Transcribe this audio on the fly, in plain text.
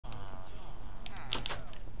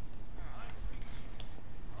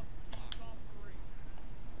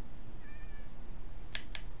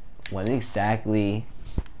What exactly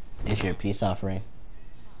is your peace offering?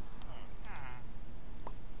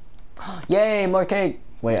 Yay, more cake!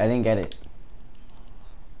 Wait, I didn't get it.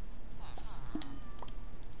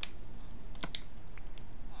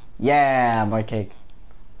 Yeah, more cake.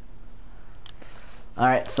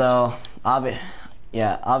 Alright, so,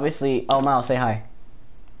 obviously, oh, Miles, say hi.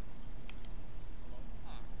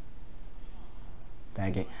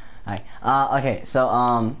 Thank you. Hi. Okay,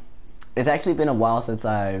 so, it's actually been a while since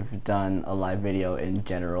I've done a live video in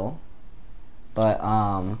general. But,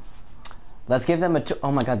 let's give them a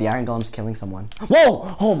oh my god, the Iron Golem's killing someone.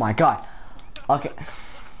 Whoa! Oh my god! Okay.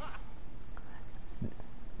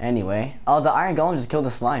 Anyway. Oh, the Iron Golem just killed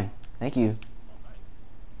the slime. Thank you.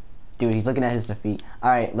 Dude, he's looking at his defeat.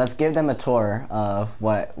 Alright, let's give them a tour of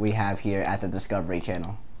what we have here at the Discovery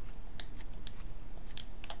Channel.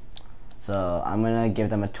 So, I'm gonna give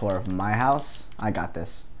them a tour of my house. I got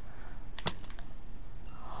this.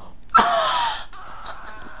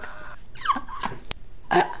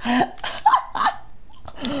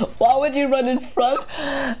 Why would you run in front?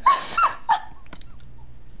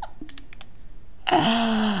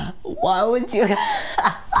 Why would you?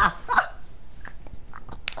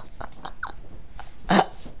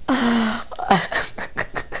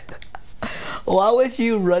 Why would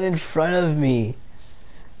you run in front of me?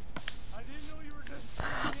 I didn't know you were just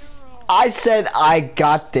I said I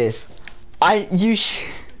got this.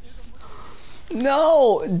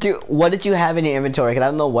 No, dude. What did you have in your inventory? Cause I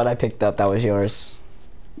don't know what I picked up that was yours.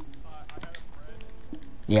 I had a friend.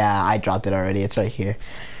 Yeah, I dropped it already. It's right here.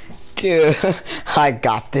 Dude, I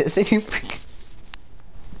got this. Oh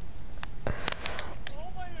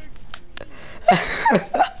my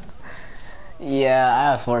Yeah, I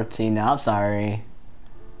have 14 now. I'm sorry.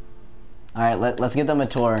 Alright, let's give them a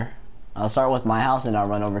tour. I'll start with my house and I'll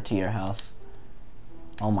run over to your house.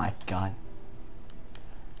 Oh my god.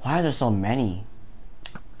 Why are there so many?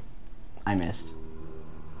 I missed.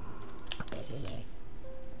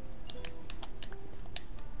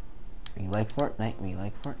 We like Fortnite, we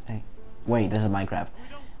like Fortnite. Wait, this is Minecraft.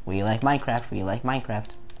 We like Minecraft, we like Minecraft.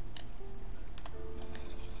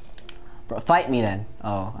 Bro, fight me then.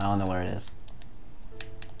 Oh, I don't know where it is.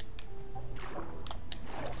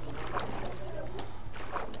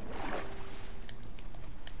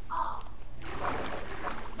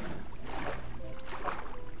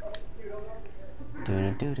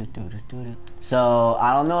 So,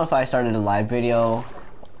 I don't know if I started a live video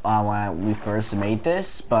when we first made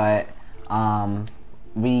this, but, oh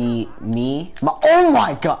my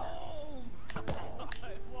god!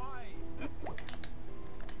 Why?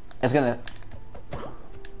 It's gonna,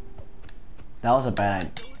 that was a bad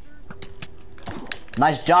idea.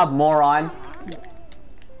 Nice job, moron!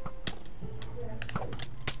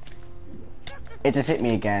 It just hit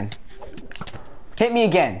me again. Hit me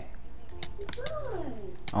again!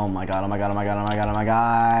 Oh my god, oh my god, oh my god, oh my god, oh my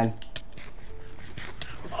god.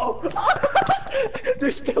 Oh, they're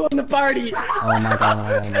still in the party. Oh my god, oh my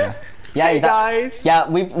god, oh my god. Yeah, Hey guys. Yeah,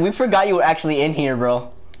 we forgot you were actually in here,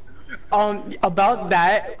 bro. About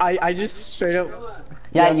that, I just straight up.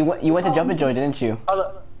 Yeah, you went to Jump and Joy, didn't you?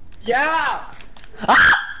 Yeah.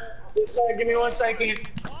 Sorry, give me 1 second.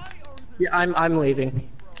 Yeah, I'm leaving.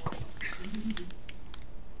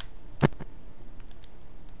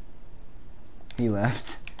 He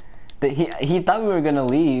left. He thought we were gonna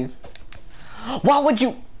leave. Why would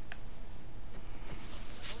you?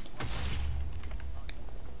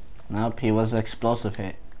 Nope, he was an explosive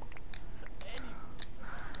hit.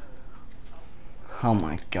 Oh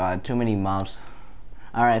my god, too many mobs.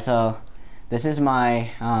 Alright, so this is my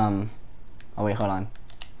oh wait, hold on.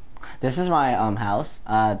 This is my house.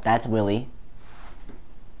 That's Willie.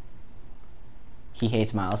 He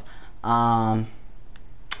hates Miles.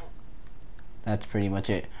 That's pretty much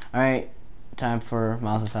it. Alright, time for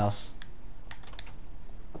Miles' house.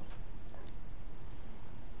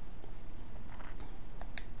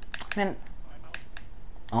 Man.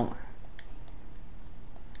 Oh.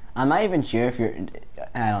 I'm not even sure if you're,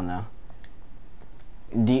 I don't know.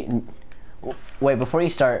 Wait, before you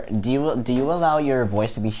start, do you allow your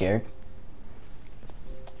voice to be shared?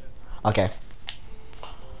 Okay.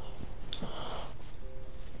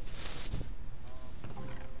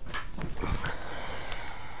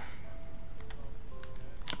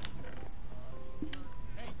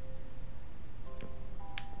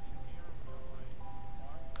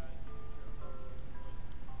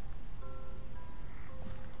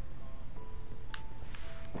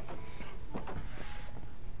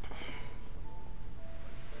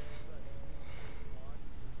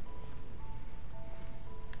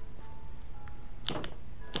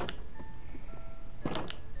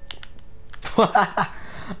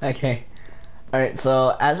 Okay. Alright,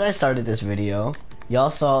 so as I started this video,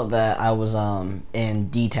 y'all saw that I was in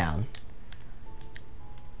D-Town.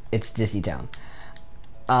 It's Dizzy Town.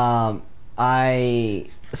 I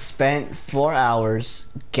spent 4 hours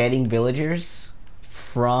getting villagers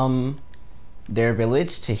from their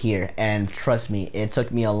village to here, and trust me, it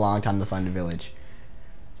took me a long time to find a village.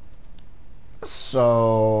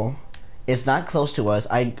 So it's not close to us.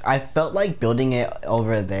 I felt like building it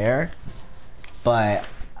over there, but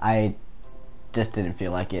I just didn't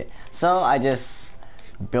feel like it. So I just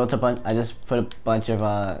built a bunch. I just put a bunch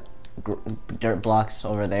of dirt blocks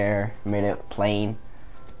over there, made it plain,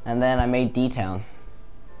 and then I made D-Town.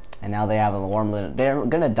 And now they have a warm little. They're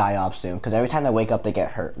gonna die off soon because every time they wake up, they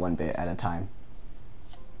get hurt one bit at a time.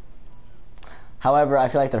 However, I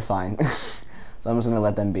feel like they're fine, so I'm just gonna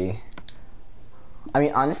let them be. I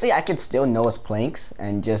mean, honestly, I could still Noah's planks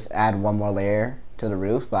and just add one more layer to the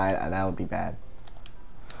roof, but that would be bad.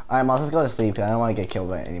 Alright, I'll just go to sleep because I don't want to get killed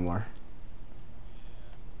by it anymore.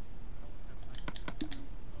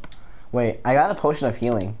 Wait, I got a potion of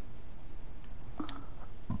healing.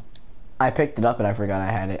 I picked it up and I forgot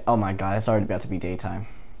I had it. Oh my god, it's already about to be daytime.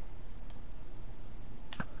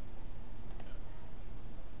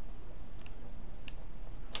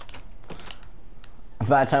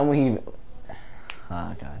 By the time we...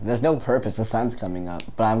 Oh god, there's no purpose, the sun's coming up,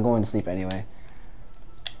 but I'm going to sleep anyway.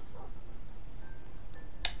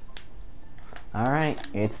 Alright,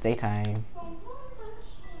 it's daytime.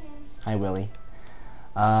 Hi, Willie.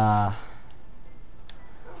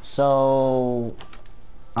 So...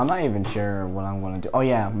 I'm not even sure what I'm gonna do. Oh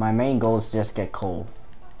yeah, my main goal is to just get coal.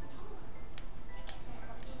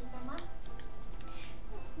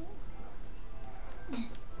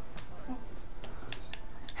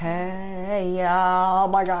 Hey, oh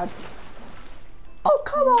my god. Oh,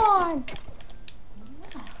 come on!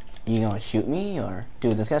 You gonna shoot me or?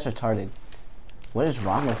 Dude, this guy's retarded. What is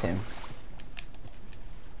wrong with him?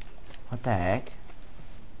 What the heck?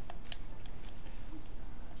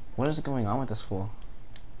 What is going on with this fool?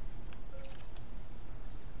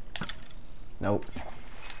 Nope.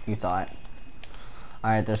 You thought.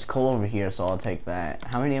 Alright, there's coal over here, so I'll take that.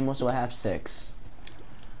 How many emeralds do I have? 6.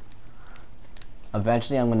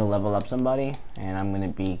 Eventually, I'm gonna level up somebody, and I'm gonna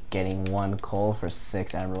be getting 1 coal for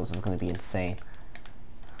 6 emeralds. It's gonna be insane.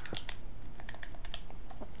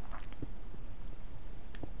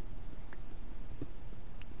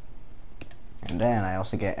 And then I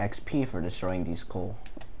also get XP for destroying these coal.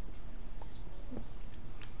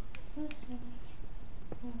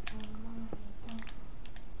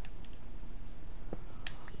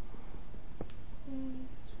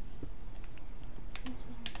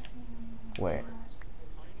 Wait.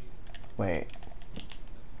 Wait.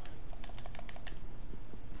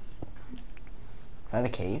 Is that a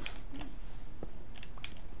cave?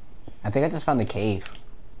 I think I just found the cave.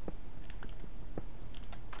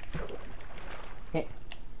 Yeah.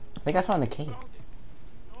 I think I found the cave.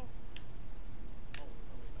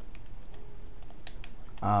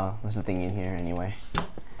 Oh, there's nothing in here anyway.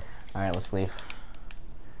 Alright, let's leave.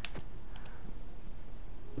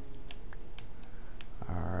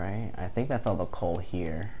 Alright, I think that's all the coal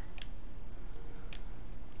here.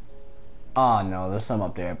 Oh no, there's some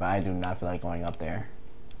up there, but I do not feel like going up there.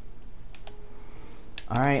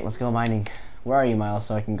 Alright, let's go mining. Where are you, Miles,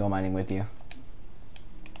 so I can go mining with you?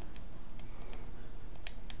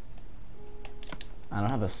 I don't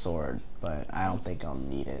have a sword, but I don't think I'll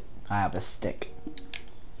need it. I have a stick.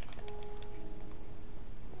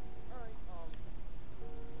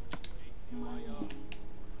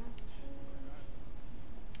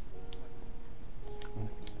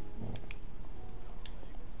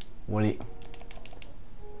 What do you...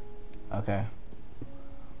 Okay.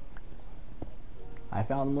 I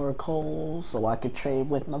found more coal so I could trade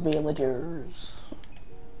with my villagers.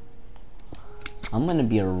 I'm gonna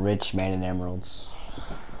be a rich man in emeralds.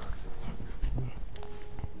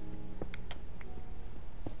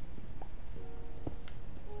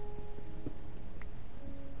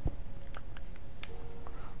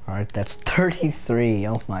 Alright, that's 33.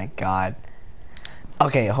 Oh my god.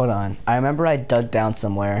 Okay, hold on. I remember I dug down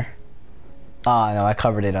somewhere. Oh no, I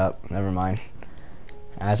covered it up. Never mind.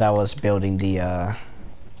 As I was building the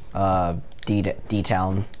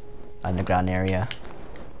D-Town underground area.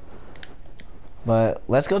 But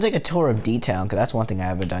let's go take a tour of D-Town, because that's one thing I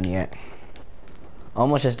haven't done yet.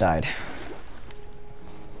 Almost just died.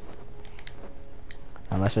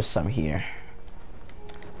 Unless there's some here.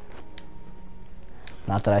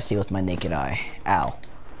 Not that I see with my naked eye. Ow.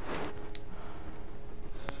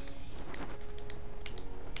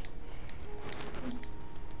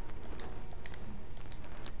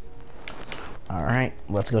 Alright,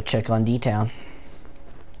 let's go check on D-Town.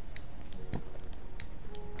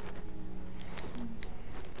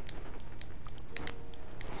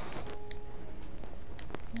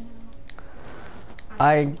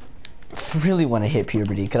 I really want to hit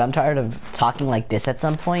puberty because I'm tired of talking like this at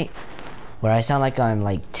some point where I sound like I'm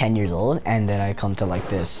like 10 years old and then I come to like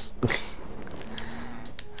this.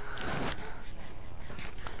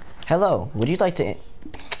 Hello, would you like to...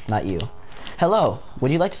 Not you. Hello,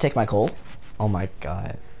 would you like to take my coal? Oh my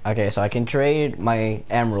god. Okay, so I can trade my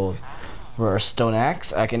emerald for a stone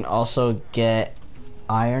axe. I can also get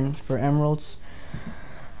iron for emeralds.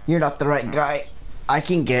 You're not the right guy. I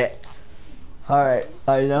can get... Alright,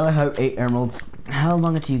 I now have 8 emeralds. How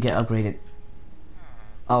long until you get upgraded?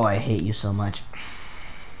 Oh, I hate you so much.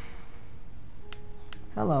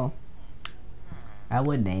 Hello. I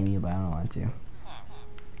would name you, but I don't want to.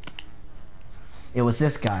 It was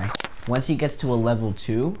this guy. Once he gets to a level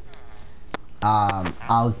 2,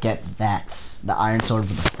 I'll get that. The iron sword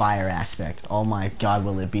with the fire aspect. Oh my god,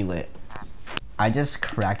 will it be lit. I just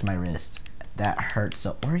cracked my wrist. That hurts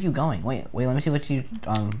so... Where are you going? Wait, let me see what you,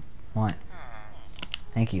 want.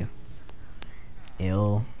 Thank you.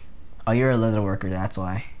 Ew. Oh, you're a leather worker, that's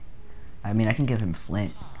why. I mean, I can give him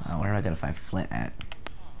flint. Where am I gonna find flint at?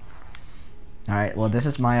 Alright, well, this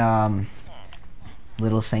is my,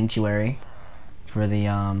 little sanctuary for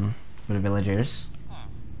the villagers.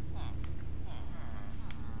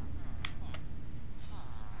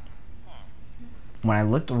 When I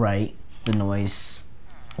looked right, the noise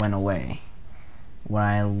went away. When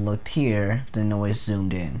I looked here, the noise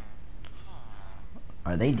zoomed in.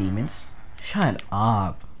 Are they demons? Shut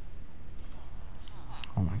up.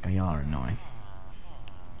 Oh my god, y'all are annoying.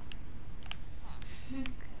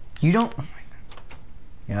 You don't... Oh my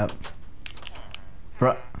god. Yep.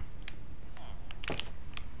 Bruh.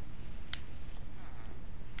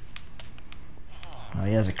 Oh,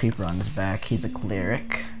 he has a creeper on his back. He's a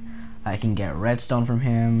cleric. I can get redstone from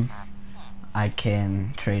him. I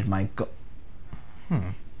can trade my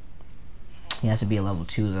He has to be a level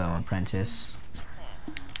 2 though, apprentice.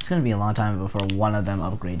 It's gonna be a long time before one of them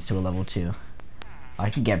upgrades to a level 2. I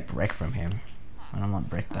could get brick from him. I don't want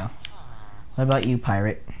brick though. What about you,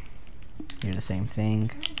 pirate? You're the same thing.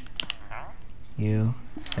 You,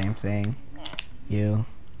 same thing. You,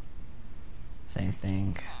 same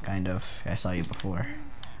thing. Kind of. I saw you before.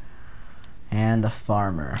 And the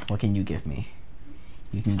farmer. What can you give me?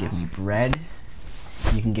 You can give me bread.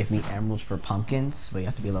 You can give me emeralds for pumpkins, but you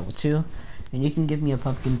have to be level 2. And you can give me a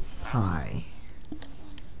pumpkin pie.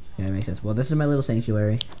 Yeah, that makes sense. Well, this is my little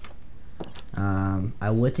sanctuary. I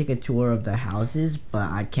would take a tour of the houses,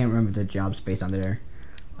 but I can't remember the job space on there.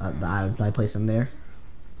 My place on there.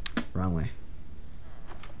 Wrong way.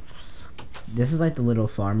 This is like the little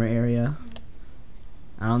farmer area.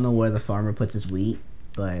 I don't know where the farmer puts his wheat,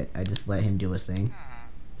 but I just let him do his thing.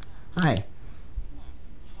 Hi.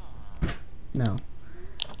 No.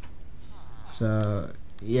 So,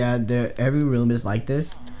 yeah, every room is like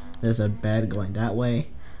this. There's a bed going that way.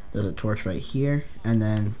 There's a torch right here, and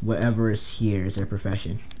then whatever is here is their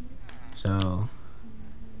profession. So,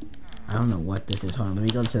 I don't know what this is. Hold on, let me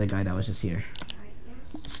go to the guy that was just here.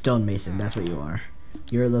 Stonemason, that's what you are.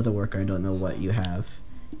 You're a leather worker, I don't know what you have.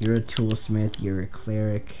 You're a toolsmith, you're a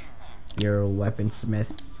cleric, you're a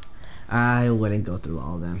weaponsmith. I wouldn't go through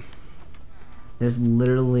all of them. There's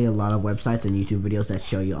literally a lot of websites and YouTube videos that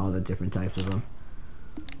show you all the different types of them.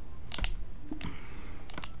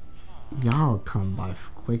 Y'all come by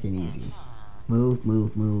quick and easy. Move,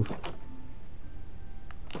 move, move.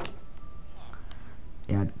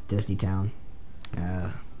 Yeah, Disney Town.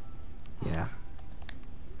 Yeah.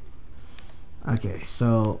 Okay,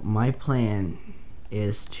 so my plan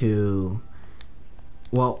is to...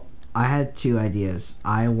 Well, I had 2 ideas.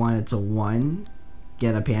 I wanted to, 1,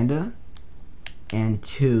 get a panda, and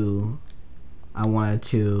 2, I wanted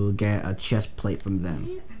to get a chest plate from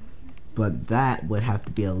them. But that would have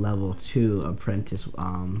to be a level 2 apprentice,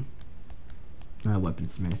 not a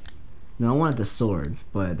weaponsmith. No, I wanted the sword,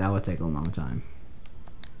 but that would take a long time.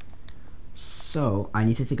 So, I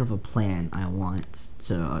need to think of a plan I want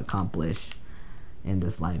to accomplish in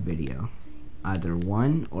this live video. Either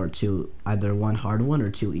 1 or 2, either 1 hard one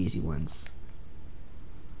or 2 easy ones.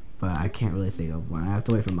 But I can't really think of one. I have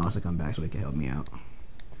to wait for Mouse to come back so he can help me out.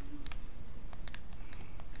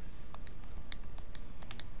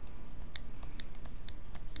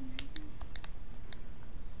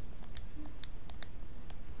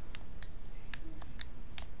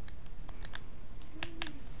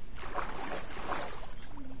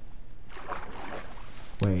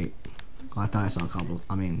 Wait. Oh, I thought I saw coal.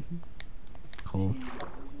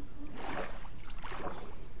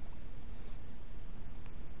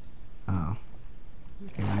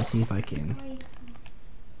 Okay, let me see if I can.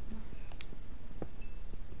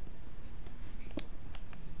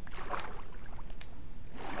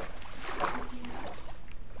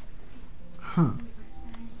 Huh.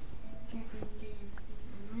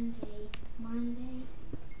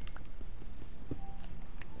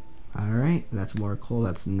 Alright, that's more coal,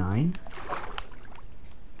 that's 9.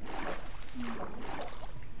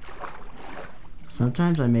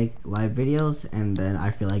 Sometimes I make live videos and then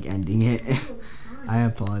I feel like ending it. I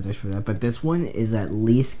apologize for that, but this one is at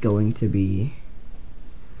least going to be...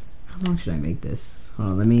 How long should I make this? Hold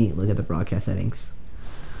on, let me look at the broadcast settings.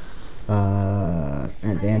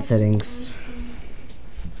 Advanced settings.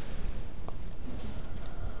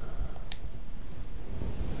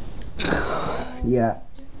 Yeah,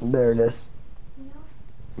 there it is.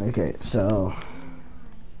 Okay, so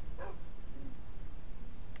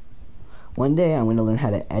one day I'm gonna learn how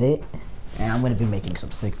to edit, and I'm gonna be making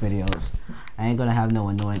some sick videos. I ain't gonna have no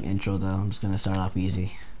annoying intro though. I'm just gonna start off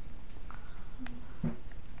easy.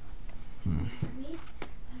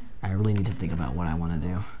 I really need to think about what I want to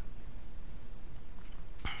do.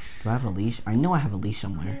 Do I have a leash? I know I have a leash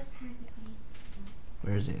somewhere.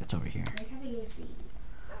 Where is it? It's over here.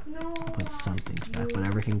 I'll put some things back.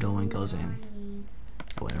 Whatever can go in goes in.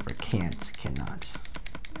 Whatever can't, cannot.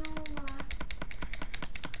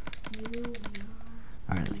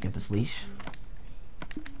 Alright, let's get this leash.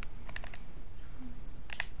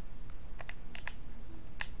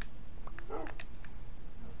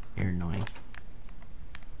 You're annoying.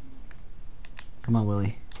 Come on,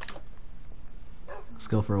 Willie. Let's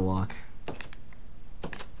go for a walk.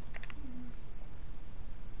 Come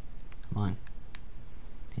on.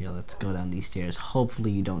 Here, let's go down these stairs. Hopefully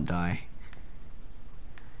you don't die.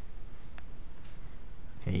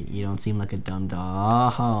 Okay, you don't seem like a dumb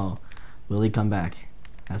dog. Oh, Willie, come back.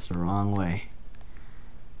 That's the wrong way.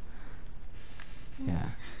 Yeah,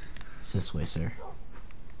 it's this way, sir.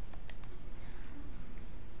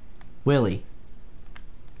 Willie.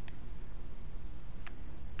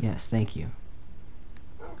 Yes, thank you.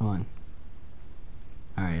 Come on.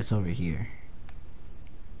 Alright, it's over here.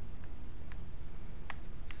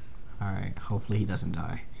 Alright, hopefully he doesn't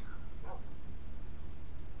die.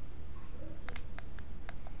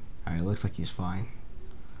 Alright, looks like he's fine.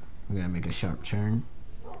 We're gonna make a sharp turn.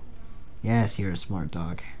 Yes, you're a smart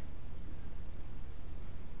dog.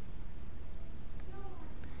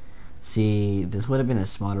 See, this would have been a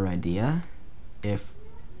smarter idea if...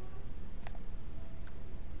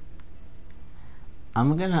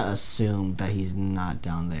 I'm gonna assume that he's not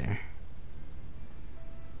down there.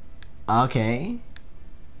 Okay.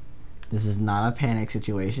 This is not a panic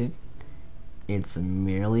situation. It's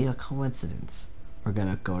merely a coincidence. We're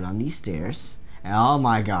gonna go down these stairs. And oh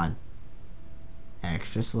my god.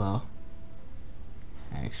 Extra slow.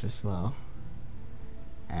 Extra slow.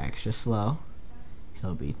 Extra slow.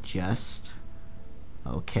 He'll be just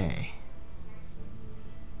okay.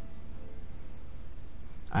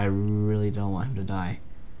 I really don't want him to die.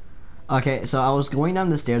 Okay, so I was going down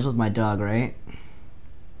the stairs with my dog, right?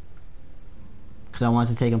 Because I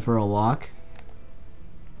wanted to take him for a walk.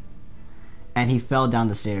 And he fell down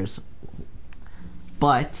the stairs.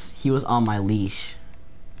 But he was on my leash.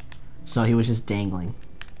 So he was just dangling.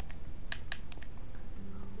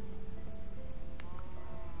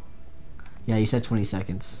 Yeah, you said 20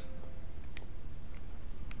 seconds.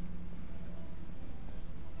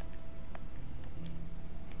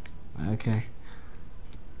 Okay.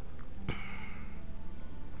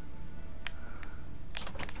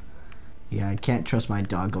 Yeah, I can't trust my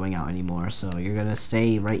dog going out anymore, so you're gonna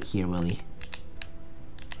stay right here, Willie.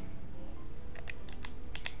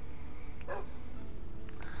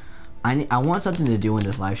 I want something to do in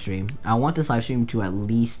this live stream. I want this live stream to at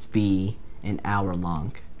least be an hour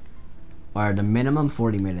long. Or the minimum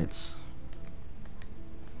 40 minutes.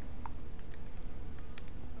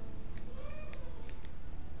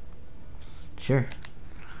 Sure.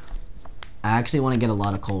 I actually want to get a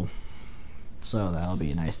lot of coal. So that'll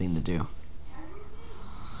be a nice thing to do.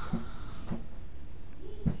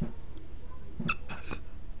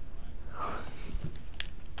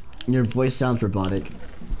 Your voice sounds robotic.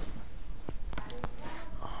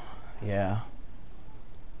 Yeah.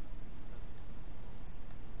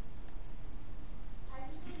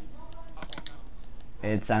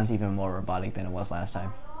 It sounds even more robotic than it was last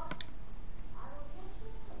time.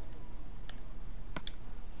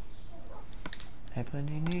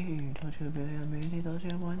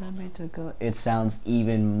 It sounds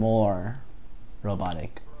even more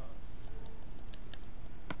robotic.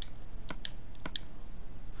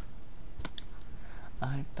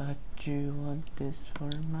 I thought you want this for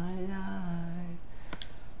my life.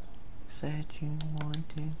 said you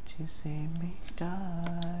wanted to see me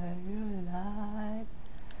die. You lied.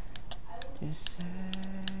 Just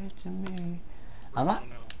said to me. I'm not.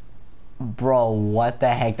 Bro, what the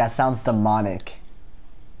heck? That sounds demonic.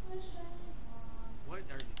 What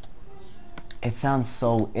are you? It sounds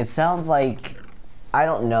so. It sounds like. I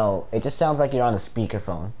don't know. It just sounds like you're on a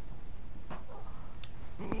speakerphone.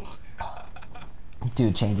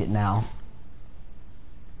 Dude, change it now.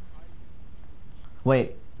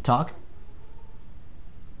 Wait, talk?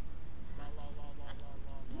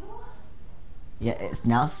 Yeah, it's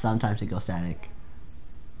now sometimes it goes static.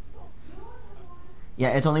 Yeah,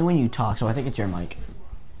 it's only when you talk, so I think it's your mic.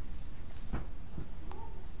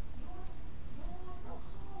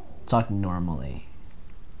 Talk normally.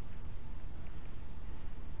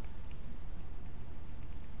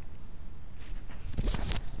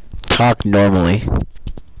 Talk normally.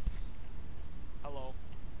 Hello.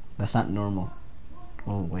 That's not normal.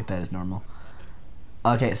 Oh wait, that is normal.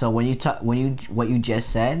 Okay, so when you talk, what you just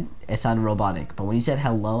said, it sounded robotic. But when you said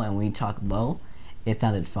hello and when you talk low, it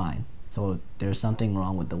sounded fine. So there's something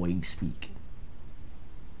wrong with the way you speak.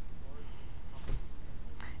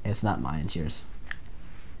 It's not mine, it's yours.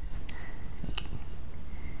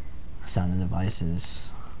 Sound and devices.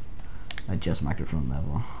 Adjust microphone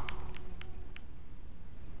level.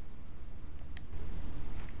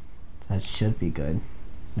 That should be good.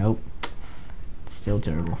 Nope. Still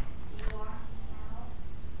terrible.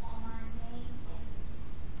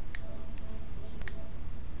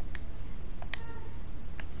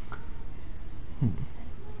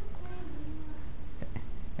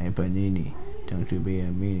 Hey Panini, don't you be a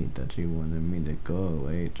meanie that you wanted me to go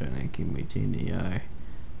away, trying to keep me teeny eye.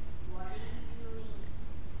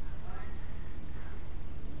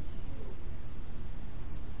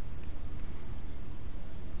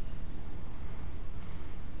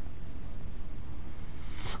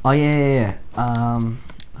 Oh yeah. Hold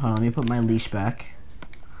on, let me put my leash back.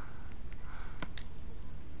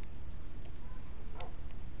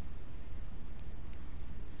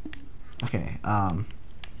 Okay,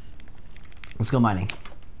 let's go mining.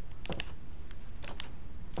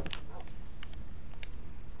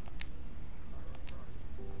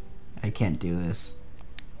 I can't do this.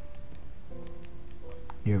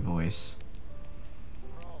 Your voice.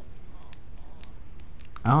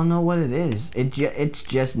 I don't know what it is. It's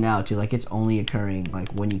just now too. Like it's only occurring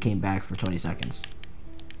like when you came back for 20 seconds.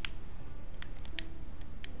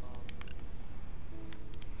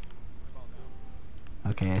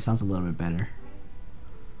 Okay, it sounds a little bit better.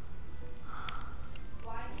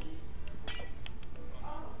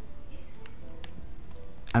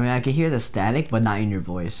 I mean, I can hear the static, but not in your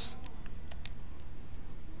voice.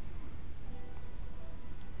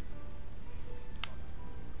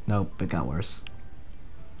 Nope, it got worse.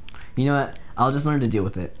 You know what? I'll just learn to deal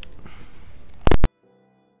with it.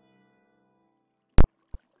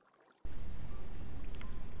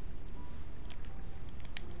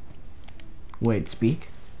 Wait, speak?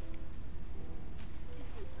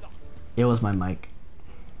 It was my mic.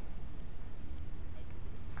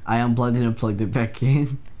 I unplugged it and plugged it back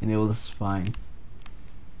in, and it was fine.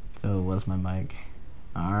 So it was my mic.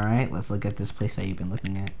 Alright, let's look at this place that you've been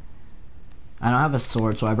looking at. I don't have a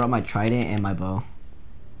sword, so I brought my trident and my bow.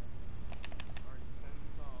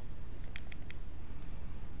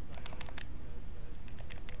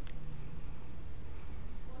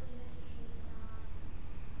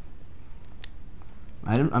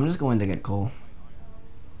 I'm just going to get coal.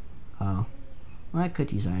 Oh. Well, I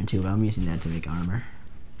could use iron too, but I'm using that to make armor.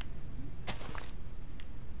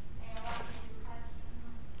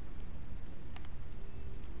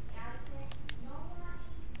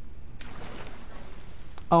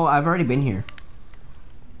 Oh, I've already been here.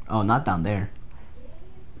 Oh, not down there.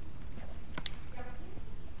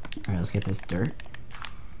 Alright, let's get this dirt.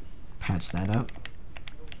 Patch that up.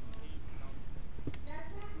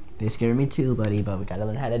 They scare me too, buddy, but we gotta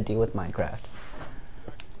learn how to deal with Minecraft.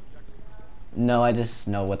 No, I just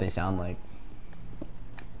know what they sound like.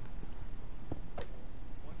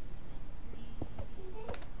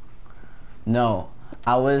 No,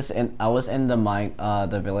 I was in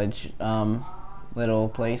the village little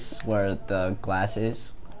place where the glass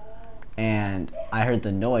is, and I heard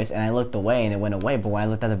the noise and I looked away and it went away, but when I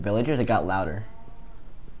looked at the villagers it got louder.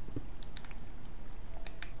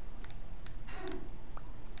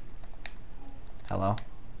 Hello?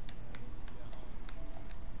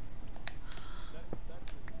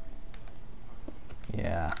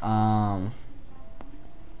 Yeah, I'm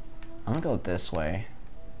gonna go this way.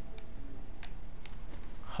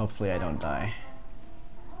 Hopefully I don't die.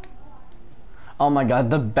 Oh my god,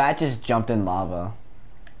 the bat just jumped in lava.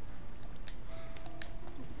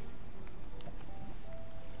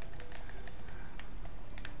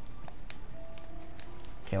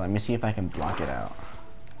 Okay, let me see if I can block it out.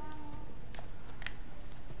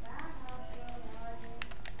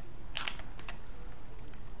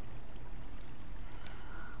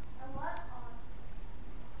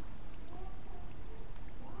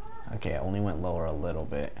 Okay, I only went lower a little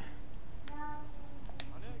bit.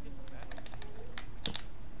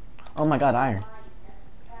 Oh my god, iron.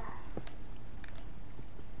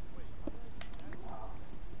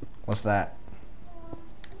 What's that?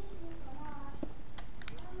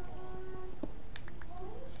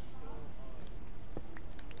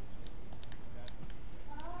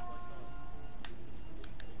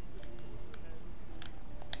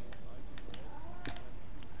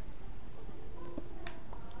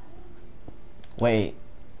 Wait,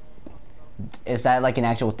 is that like an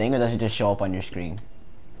actual thing or does it just show up on your screen?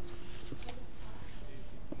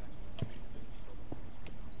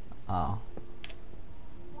 Oh.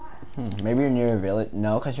 Maybe you're near a village.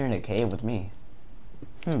 No, because you're in a cave with me.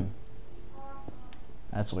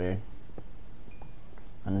 That's weird.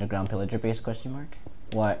 Underground pillager base question mark?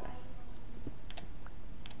 What?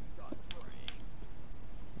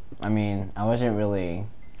 I mean, I wasn't really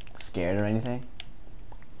scared or anything.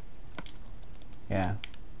 Yeah.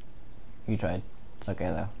 You tried. It's okay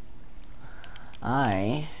though.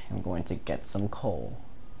 I am going to get some coal.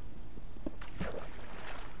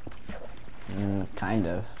 Kind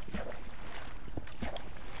of.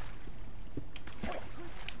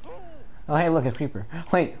 Oh hey, look, a creeper.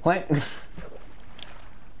 Wait, what?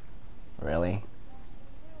 Really?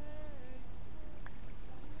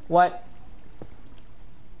 What?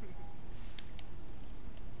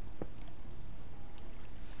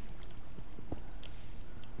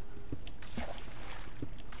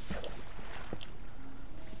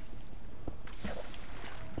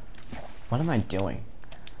 What am I doing?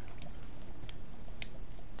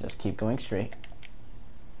 Just keep going straight.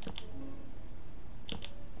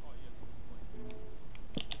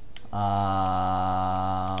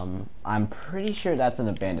 I'm pretty sure that's an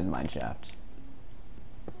abandoned mine shaft.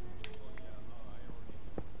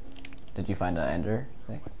 Did you find an ender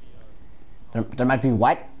thing? There might be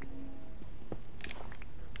what?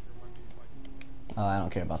 Oh, I don't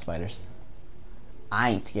care about spiders.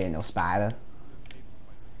 I ain't scared of no spider.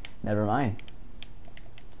 Never mind.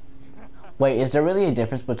 Wait, is there really a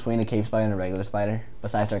difference between a cave spider and a regular spider,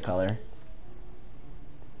 besides their color?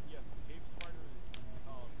 Yes, cave spider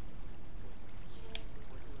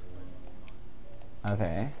is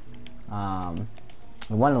Okay.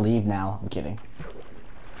 We want to leave now. I'm kidding.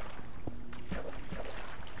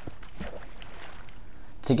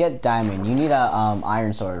 To get diamond, you need a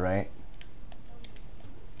iron sword, right?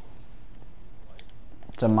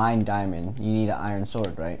 To mine diamond, you need an iron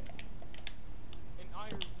sword, right? an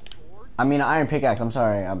iron sword. I mean, an iron pickaxe. I'm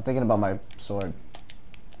sorry. I'm thinking about my sword.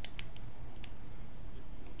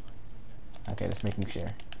 Okay, just making sure.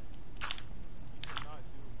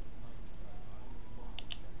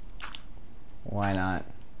 Why not?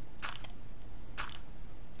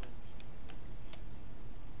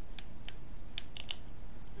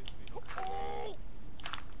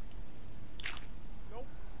 Nope,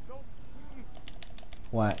 nope.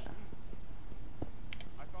 What?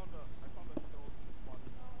 I found a skeleton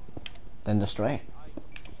spawn. Then destroy it.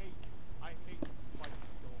 I hate spiky skeletons.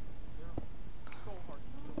 They're so hard to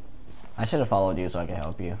kill. I should have followed you so I could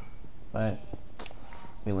help you. But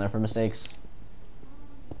we learn from mistakes.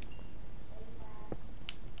 I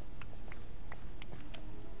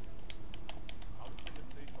was gonna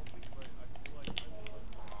say something, but I feel like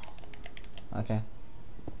Okay.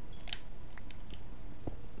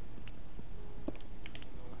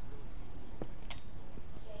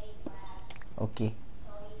 Okay.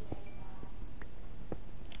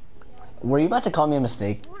 Were you about to call me a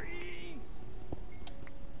mistake?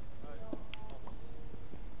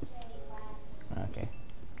 Okay.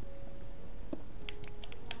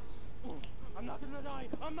 I'm not gonna die.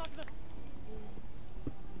 I'm not gonna.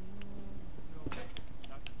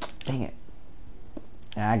 Dang it.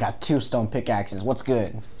 And I got 2 stone pickaxes. What's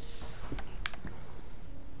good? Bro,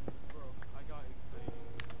 I got anxiety.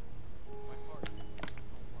 My heart is so much.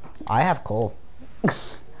 I have coal.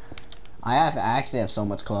 I actually have so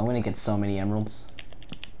much coal. I'm gonna get so many emeralds.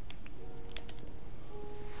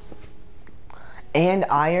 And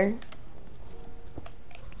iron.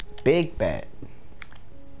 Big bet.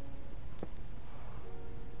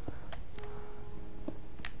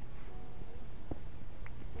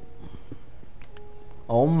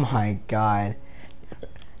 Oh my god.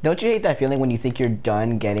 Don't you hate that feeling when you think you're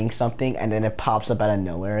done getting something and then it pops up out of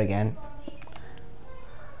nowhere again?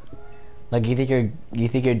 Like you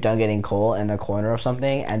think you're done getting coal in the corner of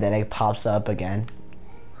something and then it pops up again?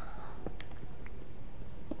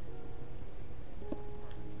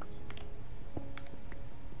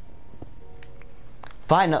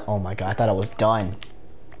 Final. Oh my god, I thought I was done.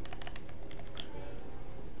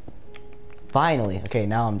 Finally. Okay,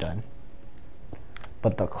 now I'm done.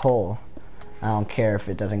 But the coal, I don't care if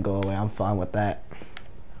it doesn't go away. I'm fine with that.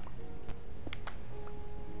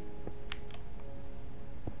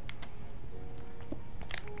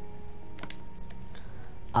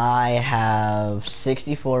 I have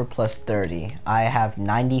 64 plus 30. I have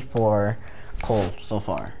 94 coal so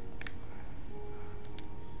far.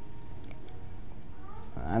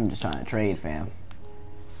 I'm just trying to trade, fam.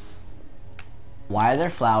 Why are there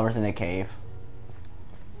flowers in a cave?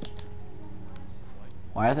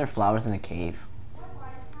 Why are there flowers in a cave?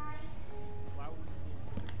 Flowers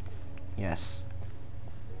in Yes.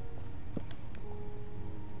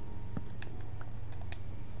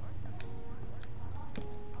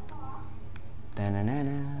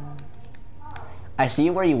 Da-na-na-na. I see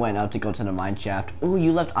where you went up to go to the mine shaft. Ooh,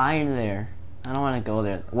 you left iron there. I don't want to go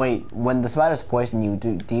there. Wait, when the spiders poison you,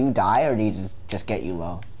 do you die or do you just get you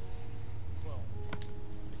low? well,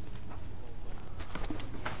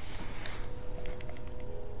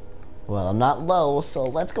 Well, I'm not low, so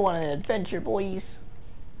let's go on an adventure, boys.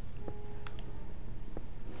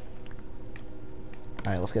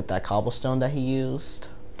 Alright, let's get that cobblestone that he used.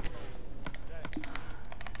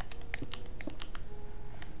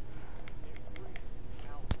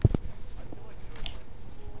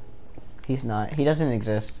 He's not. He doesn't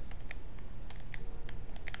exist.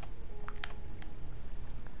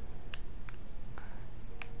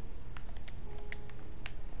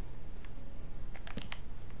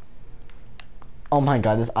 Oh my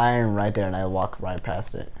god, there's iron right there and I walk right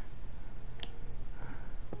past it.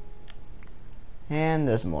 And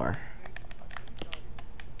there's more.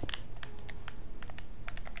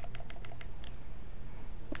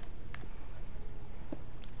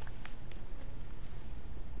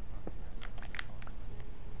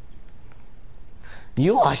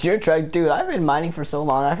 You lost your track, dude. I've been mining for so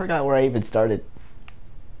long, I forgot where I even started.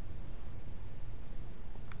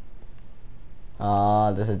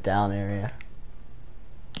 There's a down area.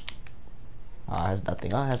 It has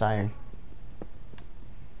nothing. Oh, it has iron.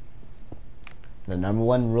 The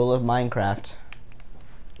 #1 rule of Minecraft.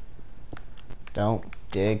 Don't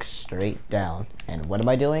dig straight down. And what am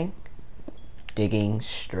I doing? Digging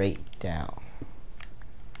straight down.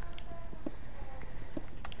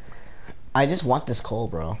 I just want this coal,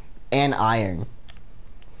 bro. And iron.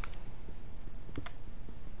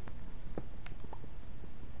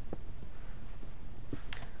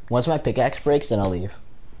 Once my pickaxe breaks, then I'll leave.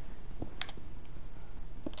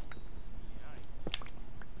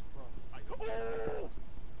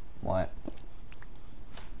 What?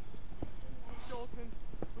 skeleton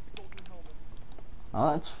with the golden helmet.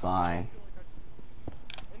 Oh, that's fine.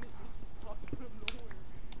 And it just popped out of nowhere.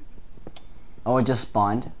 It just, Oh, it just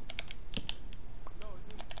spawned? no, it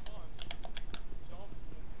didn't spawn. It just jumped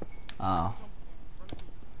and Oh. jumped in front of me.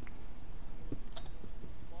 It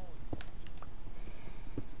was falling.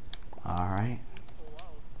 Alright. It's so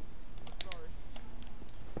loud. I'm sorry.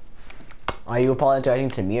 Are you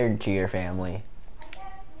apologizing to me or to your family?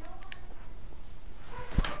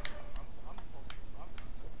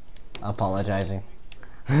 Apologizing.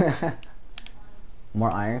 More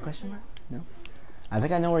iron question mark? No. I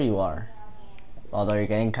think I know where you are. Although you're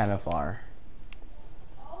getting kind of far.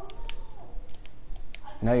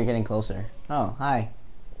 No, you're getting closer. Oh, hi.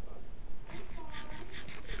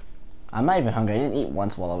 I'm not even hungry. I didn't eat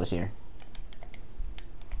once while I was here.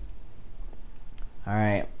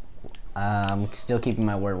 Alright. I'm still keeping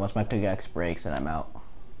my word. Once my pickaxe breaks, then I'm out.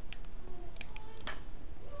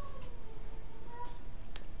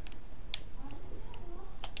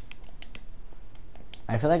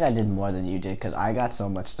 I feel like I did more than you did because I got so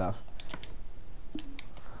much stuff.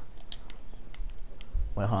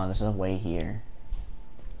 Wait, hold on. There's a way here.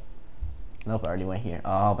 Nope, I already went here.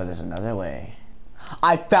 Oh, but there's another way.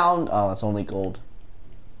 I found. Oh, it's only gold.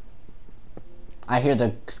 I hear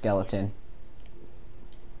the skeleton.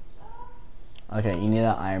 Okay, you need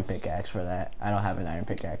an iron pickaxe for that. I don't have an iron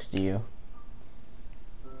pickaxe. Do you?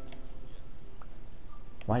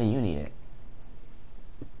 Why do you need it?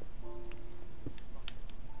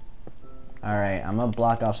 Alright, I'm gonna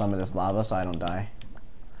block off some of this lava so I don't die.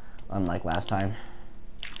 Unlike last time.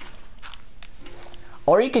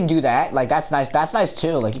 Or you can do that. Like, that's nice. That's nice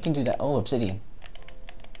too. Like, you can do that. Oh, obsidian.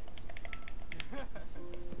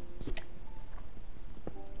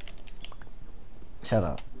 Shut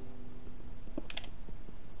up.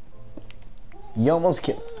 You almost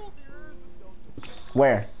killed. Oh, there is a skeleton.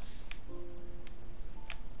 Where?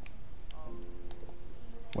 Um,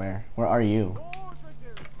 Where? Where are you? oh, it's right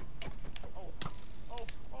there.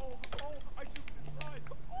 Oh, I juked inside.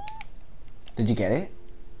 Oh. Did you get it?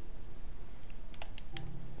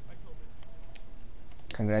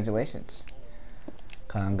 Congratulations.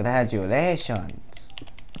 Congratulations.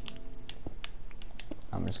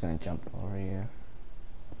 I'm just gonna jump over you.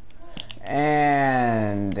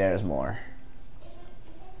 And there's more.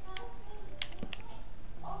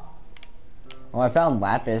 Oh, I found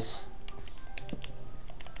lapis.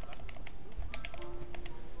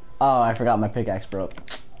 Oh, I forgot my pickaxe broke.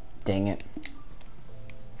 Dang it.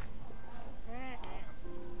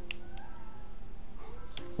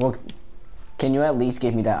 Well, can you at least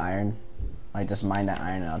give me that iron? Like, just mine that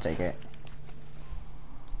iron and I'll take it.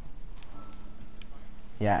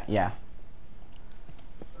 Yeah, yeah.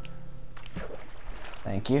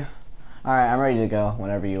 Thank you. Alright, I'm ready to go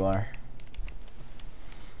whenever you are.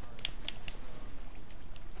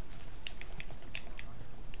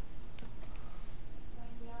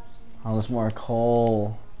 Oh, there's more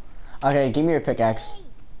coal. Okay, give me your pickaxe.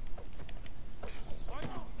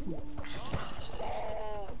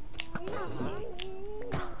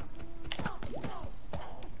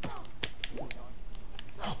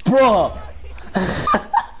 Bro!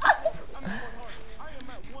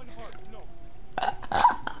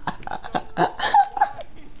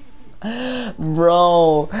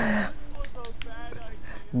 Bro,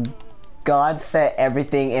 God set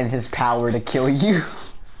everything in his power to kill you.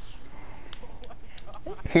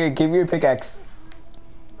 Here, give me your pickaxe.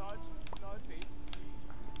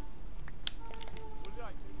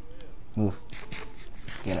 Move.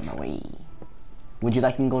 Get out of my way. Would you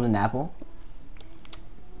like me to go to Apple?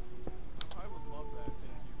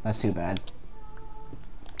 That's too bad.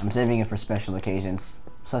 I'm saving it for special occasions,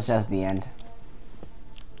 such as the end.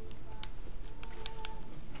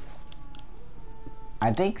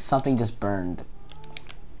 I think something just burned.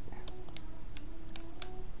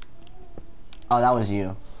 Oh, that was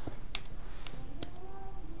you.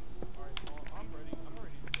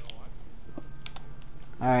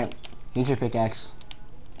 Alright, use your pickaxe.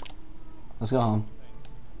 Let's go home.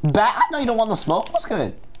 Bat? No, you don't want no smoke? What's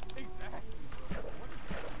good?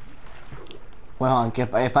 Wait, hold on.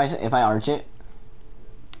 If I arch it.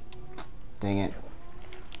 Dang it.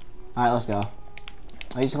 Alright, let's go. Are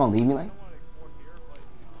you just gonna leave me like?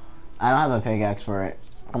 I don't have a pickaxe for it.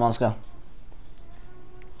 Come on, let's go.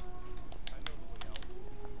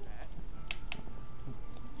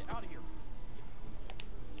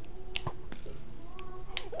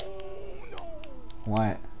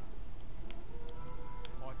 What?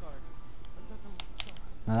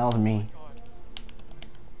 No, that was me.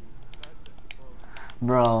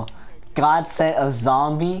 Bro, God sent a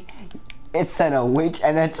zombie, it sent a witch,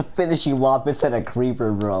 and then to finish you off, it sent a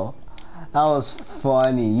creeper, bro. That was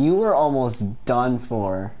funny. You were almost done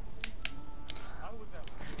for.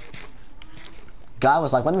 God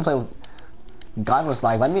was like, let me play with... God was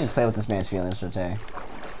like, let me just play with this man's feelings for today.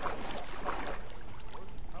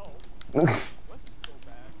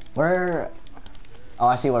 Where... Oh,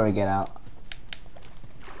 I see where we get out.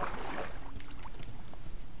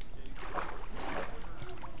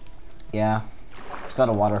 Yeah. It's got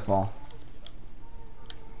a waterfall.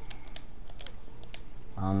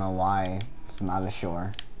 I don't know why it's not a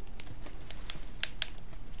shore.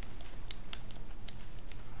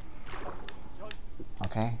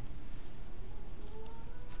 Okay.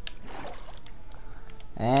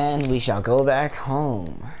 And we shall go back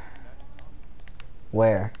home.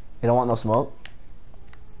 Where? You don't want no smoke?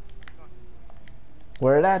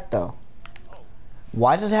 Where it at though?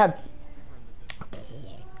 Why does it have...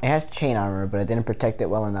 It has chain armor, but it didn't protect it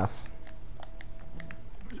well enough.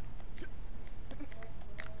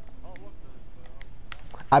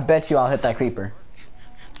 I bet you I'll hit that creeper.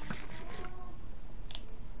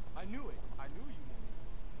 I knew it. I knew you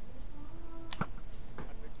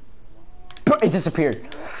would. Bro, it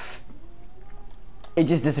disappeared. It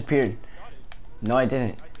just disappeared. No, I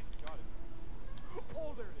didn't.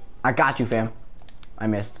 Oh, there it is. I got you, fam. I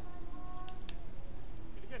missed.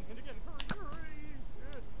 Hit again, hit again. Hurry,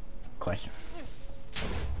 hurry. Question.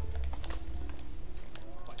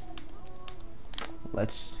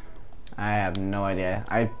 Let's... I have no idea.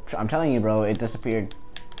 I'm telling you, bro, it disappeared.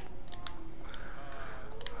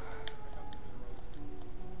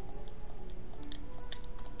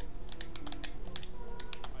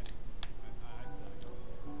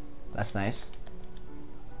 That's nice.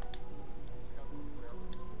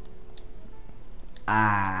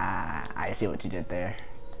 Ah, I see what you did there.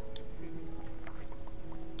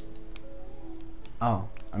 Oh,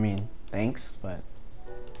 I mean, thanks, but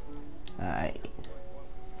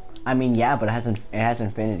I mean, yeah, but it has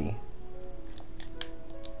infinity.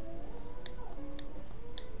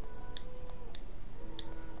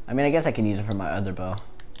 I mean, I guess I can use it for my other bow.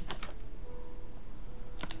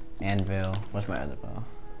 Anvil. What's my other bow?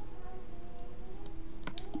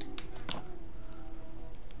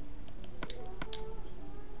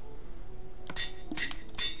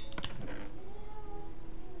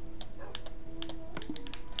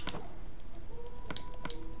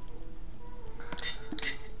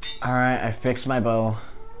 Alright, I fixed my bow.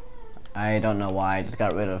 I don't know why, I just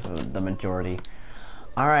got rid of the majority.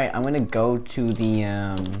 Alright, I'm gonna go to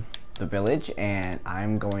the village and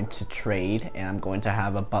I'm going to trade and I'm going to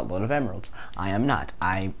have a buttload of emeralds. I am not.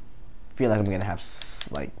 I feel like I'm gonna have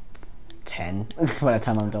like 10 by the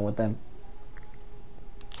time I'm done with them.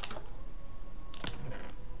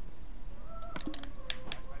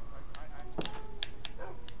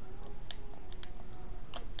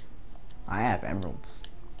 I have emeralds.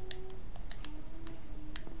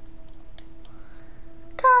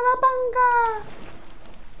 Calabunga!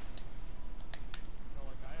 No,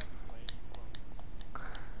 like I have claim from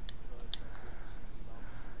village and stuff.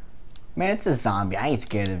 Man, it's a zombie. I ain't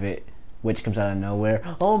scared of it. Witch comes out of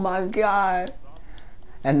nowhere. Oh my god!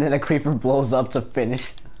 And then a creeper blows up to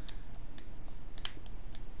finish.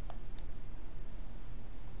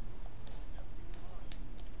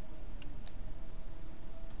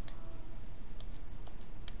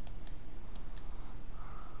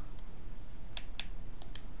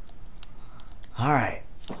 Alright.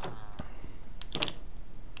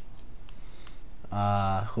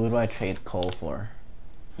 Who do I trade coal for?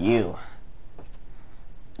 You.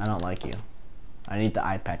 I don't like you. I need the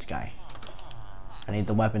eye patch guy. I need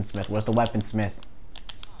the weaponsmith. Where's the weaponsmith?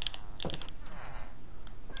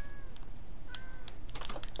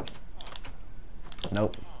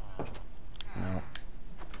 Nope. No.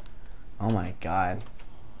 Oh my god.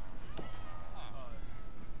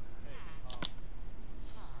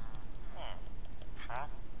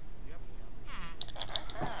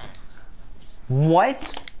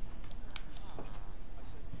 What?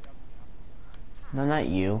 No, not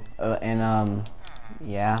you.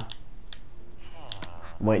 Yeah.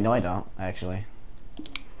 Wait, no I don't, actually.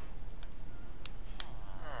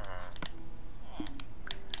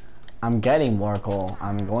 I'm getting more coal.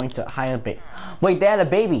 I'm going to hire a Wait, they had a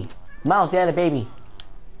baby! Miles, they had a baby!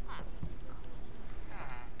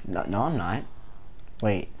 No, no, I'm not.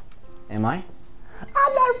 Wait, am I?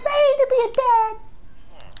 I'm not ready to be a dad!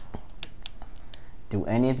 Do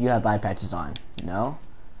any of you have eye patches on? No?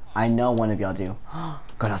 I know one of y'all do.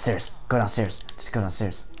 Go downstairs. Go downstairs. Just go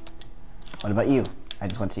downstairs. What about you? I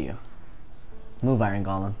just went to you. Move, Iron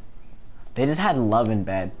Golem. They just had love in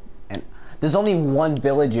bed. And there's only one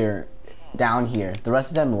villager down here. The rest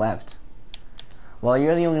of them left. Well,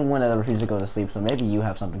 you're the only one that refused to go to sleep, so maybe you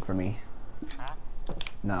have something for me.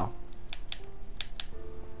 No.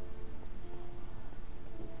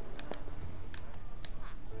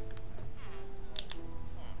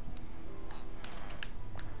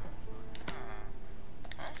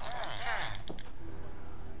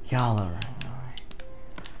 Y'all are annoying.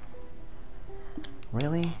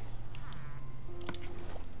 Really?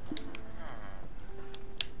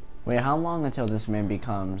 Wait, how long until this man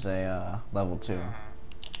becomes a level 2?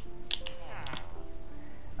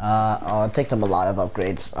 Oh, it takes him a lot of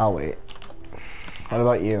upgrades. I'll wait. What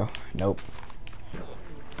about you? Nope.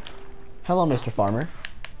 Hello, Mr. Farmer.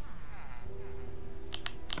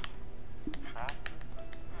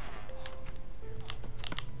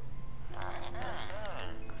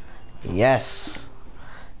 Yes.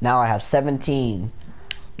 Now I have 17.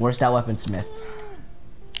 Where's that weaponsmith?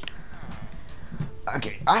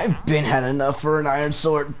 Okay, I've been had enough for an iron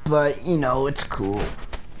sword, but you know, it's cool.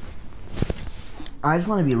 I just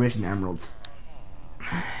want to be rich in emeralds.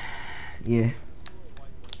 Yeah.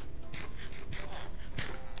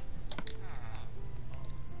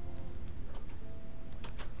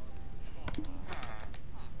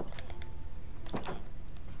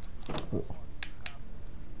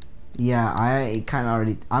 Yeah, I kind of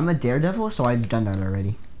already. I'm a daredevil, so I've done that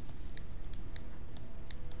already.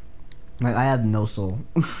 Like, I have no soul.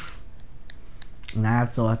 And I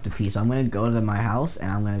have soul have to pee, so I'm gonna go to my house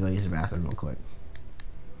and I'm gonna go use the bathroom real quick.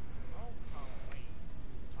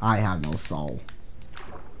 I have no soul.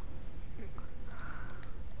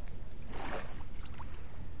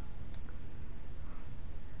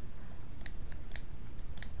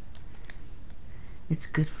 It's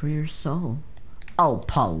good for your soul. Oh,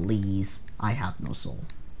 please. I have no soul.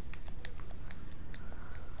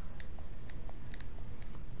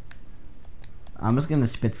 I'm just gonna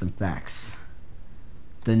spit some facts.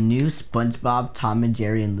 The new SpongeBob, Tom and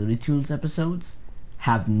Jerry, and Looney Tunes episodes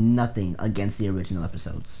have nothing against the original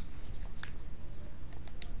episodes.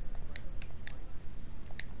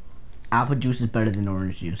 Apple juice is better than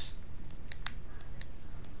orange juice.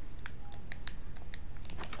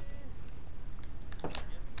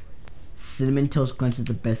 Cinnamon Toast Crunch is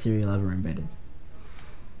the best cereal ever invented.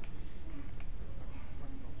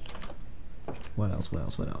 What else? What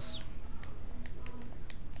else? What else?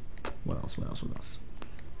 What else? What else? What else?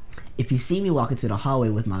 If you see me walking through the hallway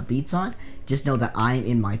with my beats on, just know that I'm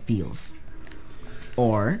in my feels.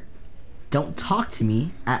 Or, don't talk to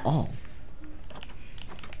me at all.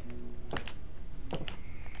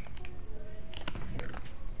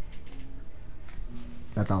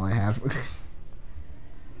 That's all I have.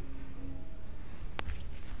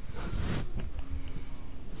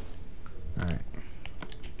 Alright.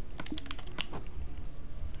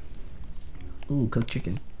 Ooh, cooked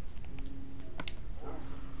chicken.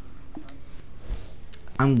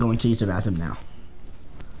 I'm going to use the bathroom now.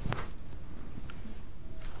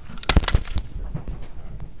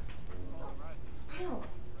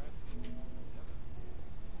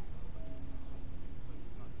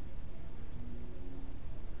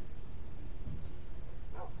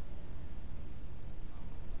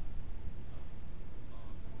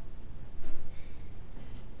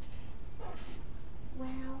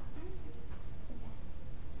 Well,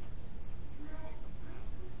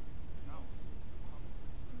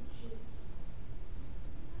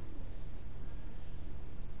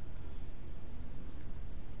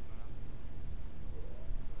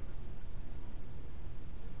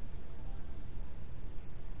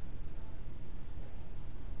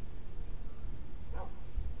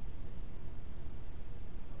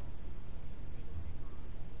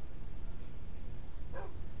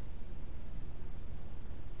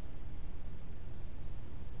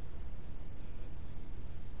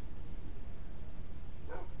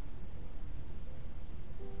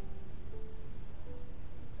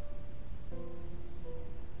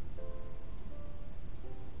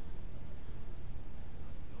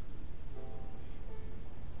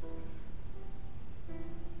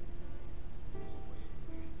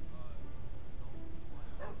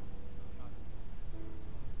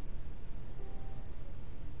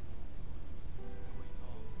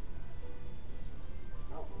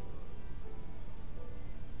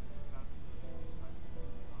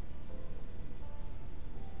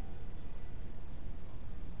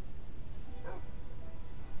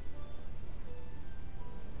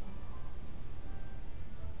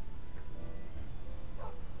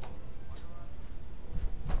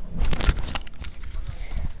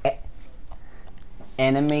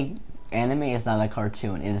 Anime is not a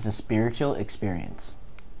cartoon. It is a spiritual experience.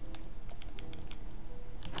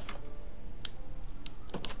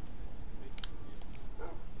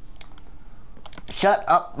 Shut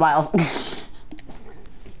up, Miles.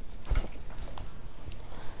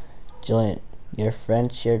 Julian, your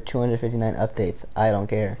friend shared 259 updates. I don't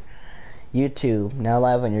care. YouTube, now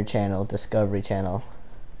live on your channel, Discovery Channel.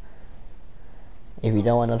 If you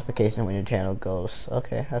don't want notification when your channel goes,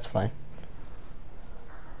 okay, that's fine.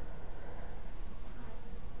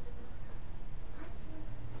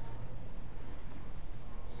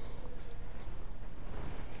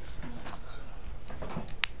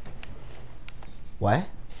 What?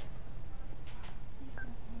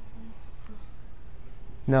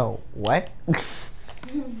 No, what? I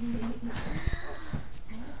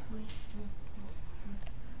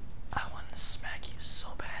want to smack you so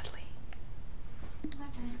badly.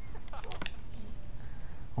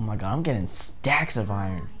 Oh my god, I'm getting stacks of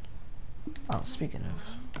iron. Oh, speaking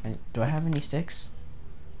of, do I have any sticks?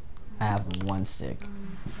 I have one stick.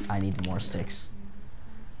 I need more sticks.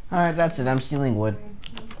 Alright, that's it. I'm stealing wood.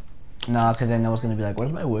 No, because I know it's going to be like,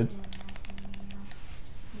 where's my wood?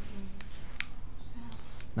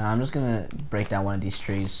 Nah, I'm just going to break down one of these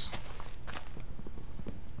trees.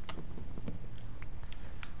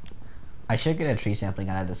 I should get a tree sampling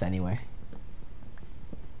out of this anyway.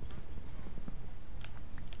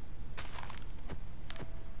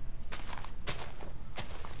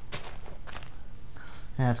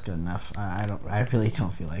 That's good enough. I really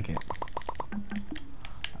don't feel like it.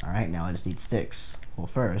 Alright, now I just need sticks. Well,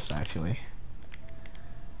 first, actually.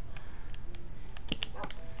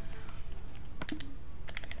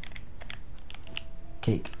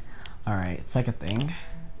 Cake. Alright, second thing.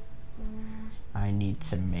 I need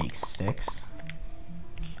to make sticks.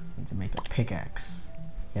 I need to make a pickaxe.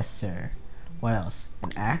 Yes, sir. What else?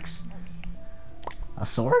 An axe? A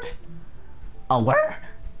sword? A where?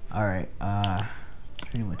 Alright, that's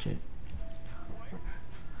pretty much it.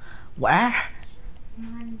 Where?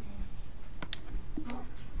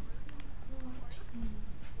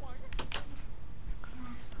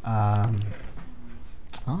 I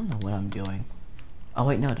don't know what I'm doing. Oh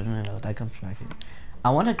wait, no, that comes back here. I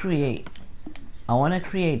want to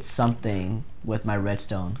create something with my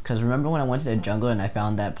redstone. Cause remember when I went to the jungle and I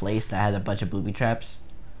found that place that had a bunch of booby traps?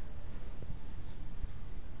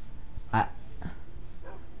 I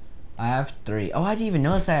have 3. Oh, I didn't even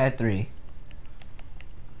notice I had 3.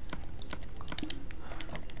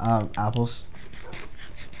 Apples.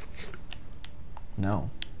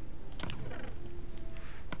 No.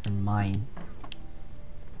 They're mine.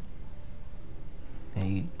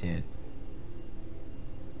 They did.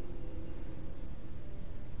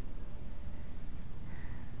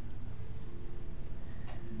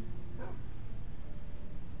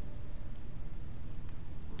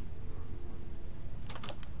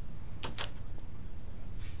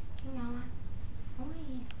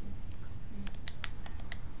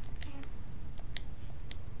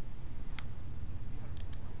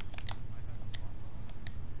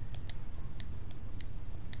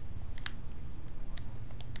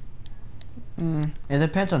 It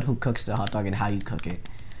depends on who cooks the hot dog and how you cook it.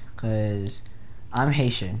 Cause I'm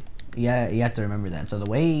Haitian. Yeah, you have to remember that. So the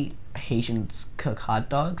way Haitians cook hot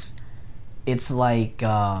dogs, it's like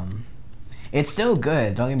it's still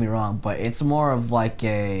good. Don't get me wrong, but it's more of like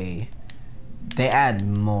a. They add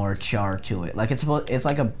more char to it. Like it's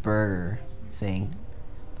like a burger thing.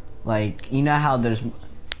 Like you know how there's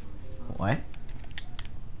what?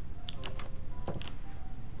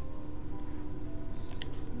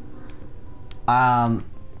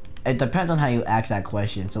 It depends on how you ask that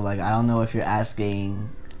question. So like I don't know if you're asking.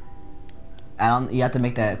 I don't. You have to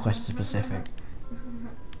make that question specific.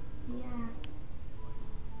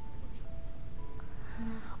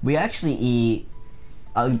 We actually eat.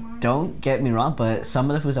 Don't get me wrong, but some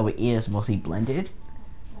of the foods that we eat is mostly blended.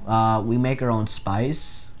 We make our own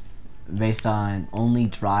spice based on only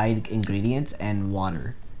dried ingredients and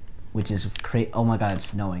water, which is oh my god, it's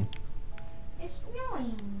snowing. It's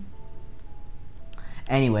snowing.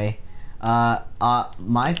 Anyway,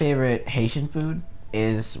 my favorite Haitian food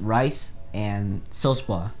is rice and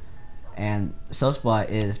sospa. And sospa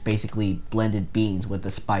is basically blended beans with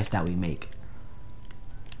the spice that we make.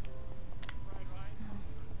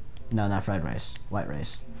 No, not fried rice, white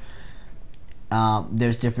rice.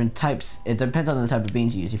 There's different types. It depends on the type of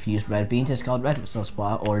beans you use. If you use red beans, it's called red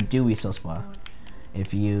sospa or dewy sospa.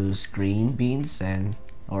 If you use green beans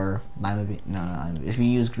or lima beans, no. If you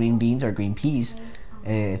use green beans or green peas,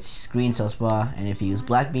 it's green sospa. And if you use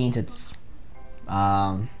black beans, it's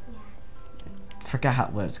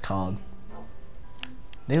forgot what it's called.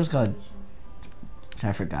 I think it was called.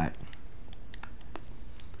 I forgot.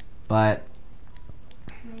 But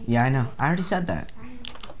yeah, I know. I already said that.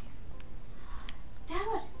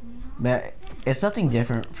 But it's nothing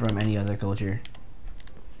different from any other culture.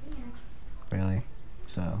 Really.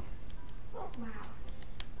 So.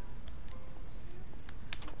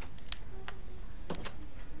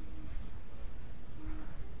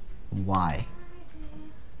 Why?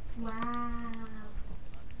 Wow.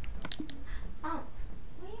 Oh.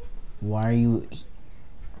 Why are you...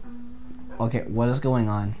 Okay, what is going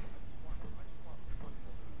on?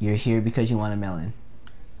 You're here because you want a melon.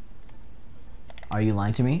 Are you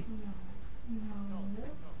lying to me?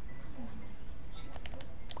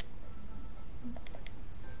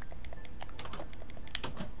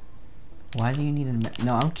 Why do you need a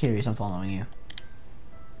No, I'm curious. I'm following you.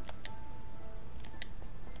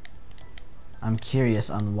 I'm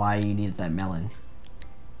curious on why you needed that melon.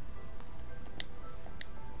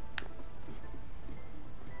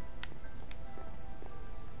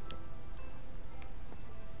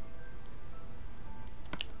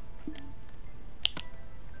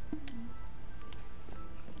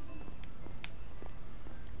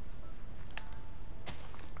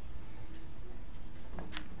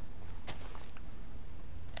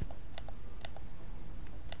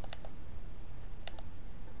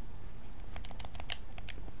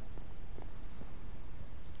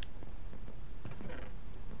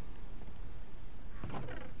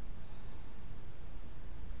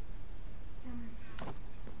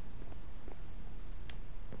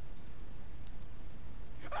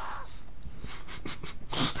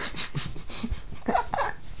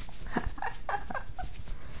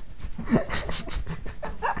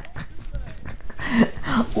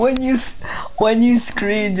 when you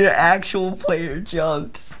screamed, your actual player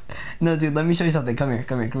jumped. No, dude, let me show you something. Come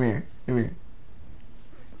here.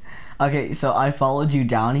 Okay, so I followed you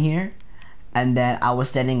down here, and then I was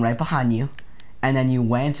standing right behind you, and then you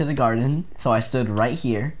went into the garden, so I stood right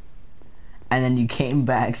here, and then you came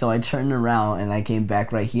back, so I turned around and I came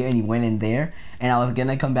back right here, and you went in there, and I was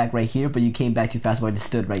gonna come back right here, but you came back too fast, so I just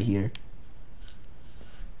stood right here.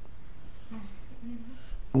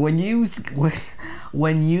 When you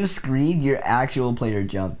screamed, your actual player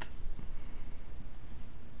jumped.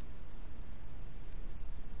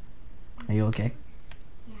 Are you okay?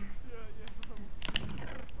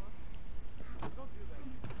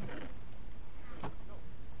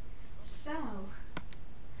 So,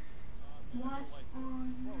 what's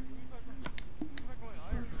on?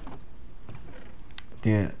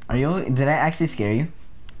 Dude, are you? Did I actually scare you?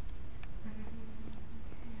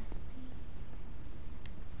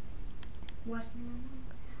 What's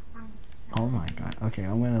I'm Oh my god. Okay,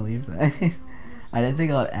 I'm gonna leave that. I didn't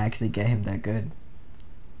think I would actually get him that good.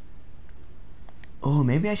 Oh,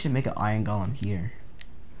 maybe I should make an iron golem here.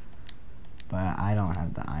 But I don't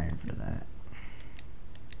have the iron for that.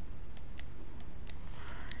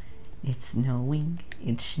 It's snowing.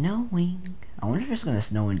 It's snowing. I wonder if it's gonna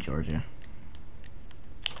snow in Georgia.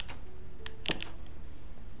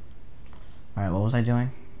 Alright, what was I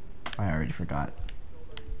doing? I already forgot.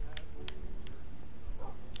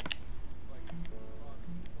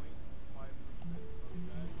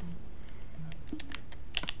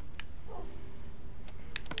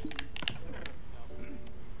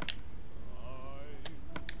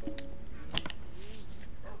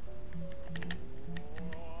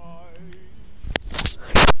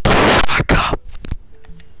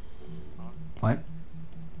 What?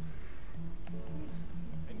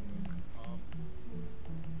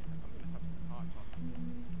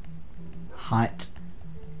 Hot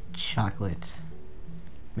chocolate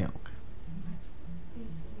milk.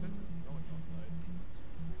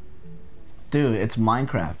 Dude, it's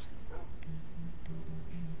Minecraft.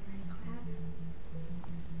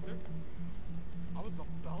 I was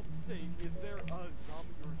about to say, is there a zombie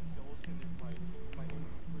or skeleton in my prison?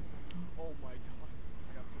 Oh my god.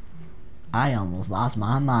 I got so scared. I almost lost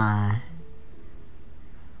my mind.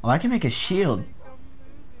 Oh, I can make a shield.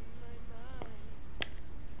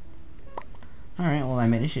 Alright, well I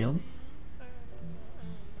made a shield.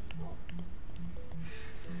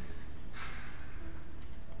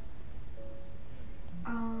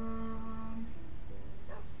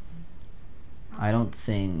 I don't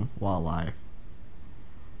sing while live.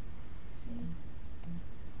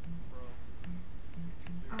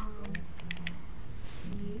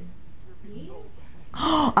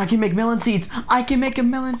 I can make melon seeds! I can make a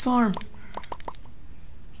melon farm!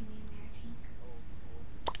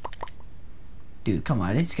 Dude, come on,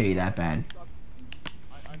 I didn't scare you that bad.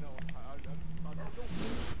 I know. I'm still.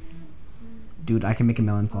 Dude, I can make a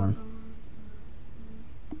melon farm.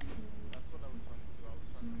 That's what I was trying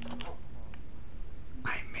to do. I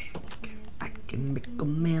was trying to. I can make a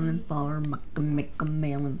melon farm. I can make a melon farm. I can make a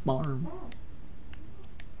melon farm.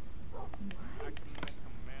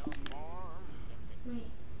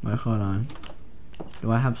 Wait, hold on.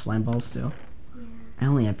 Do I have slime balls still? I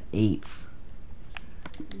only have 8.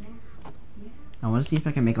 I want to see if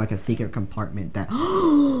I can make like a secret compartment that.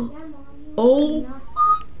 Oh my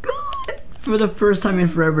god! For the first time in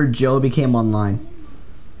forever, Joe became online.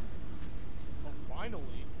 Oh, finally.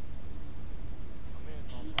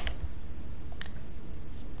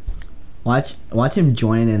 Watch him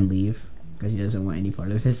join and leave because he doesn't want any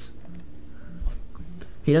part of this.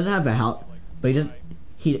 He doesn't have a house, but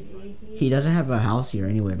he doesn't have a house here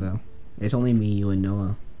anyway though. It's only me, you, and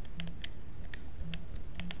Noah.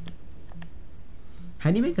 How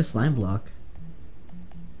do you make a slime block?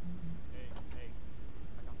 Hey,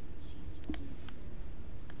 I got the cheese.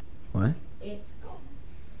 What? I got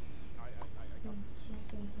the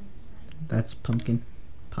cheese. That's pumpkin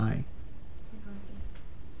pie.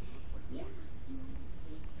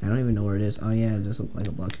 I don't even know where it is. Oh yeah, it just looks like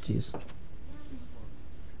a block of cheese.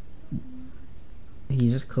 He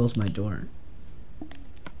just closed my door.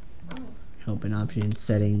 Help and options,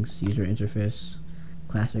 settings, user interface,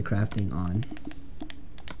 classic crafting on.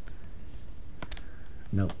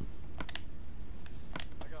 Nope.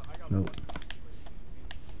 Nope.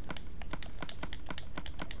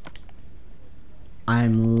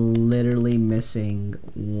 I'm literally missing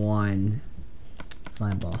 1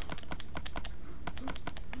 slime ball.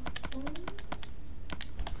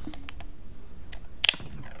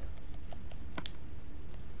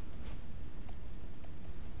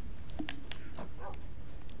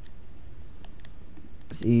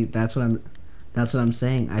 See, that's what I'm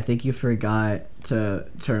saying. I think you forgot to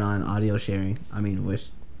turn on audio sharing. I mean, with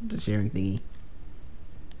the sharing thingy.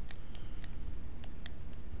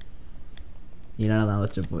 You're not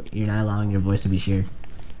allowing your voice to be shared.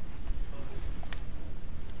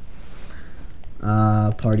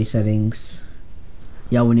 Party settings.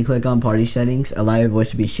 Yeah, when you click on party settings, allow your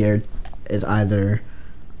voice to be shared is either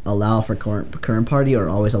allow for current party or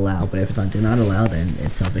always allow. But if it's on do not allow, then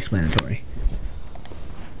it's self-explanatory.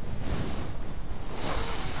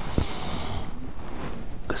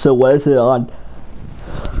 So what is it on?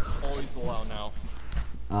 Always allow now.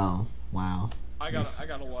 Oh, wow. I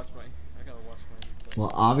gotta watch my.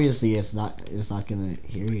 Well, obviously it's not gonna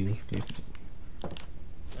hear you.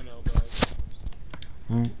 I know, but.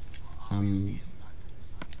 Alright.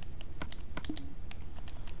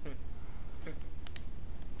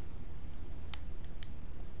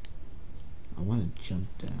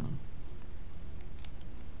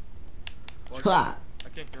 Ha! I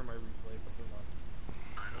can't hear my replay, but hold on.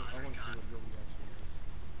 I want to see what your reaction is.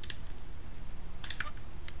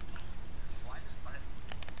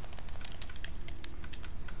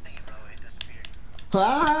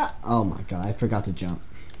 Ah! Oh my god, I forgot to jump.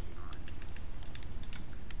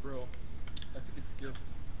 Bro, I think it skipped.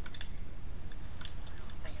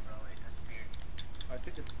 I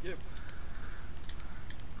think it skipped.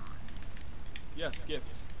 Yeah, it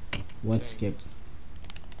skipped. What Dang. skipped?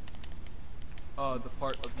 The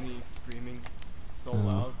part of me screaming so Oh.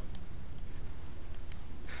 loud.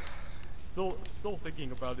 Still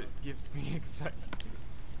thinking about it gives me anxiety.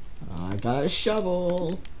 I got a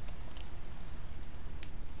shovel.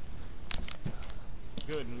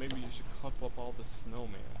 Good, maybe you should hump up all the snow,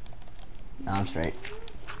 man. No, I'm straight.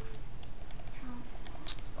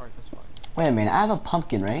 Alright, that's fine. Wait a minute, I have a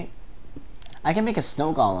pumpkin, right? I can make a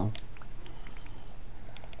snow golem.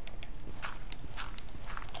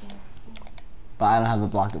 But I don't have a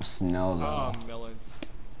block of snow Ah, though. melons.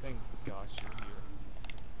 Thank gosh you're here.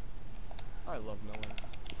 I love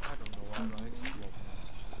melons. I don't know why, but I just love them.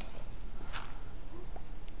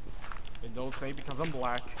 And don't say because I'm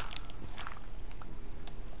black.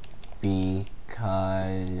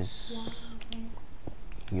 Because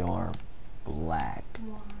you're black.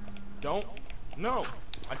 Don't. No!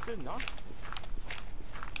 I said not.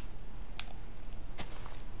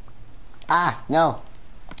 Ah, no.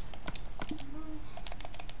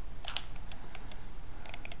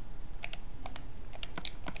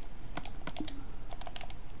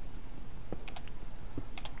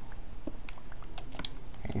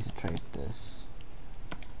 I need to trade this.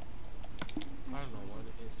 I don't know what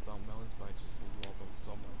it is about melons, but I just love them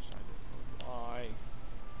so much. I don't know why.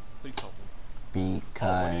 Please help me. Because...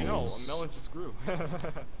 Oh, what do you know? A melon just grew.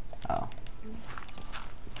 Oh.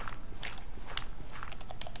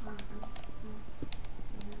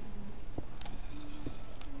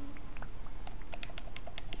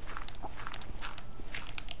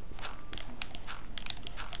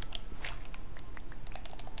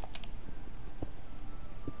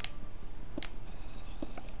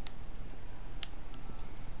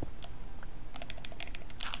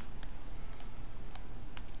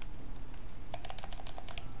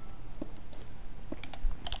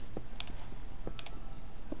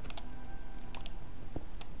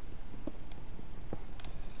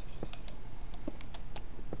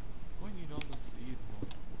 Why do you need all the seed?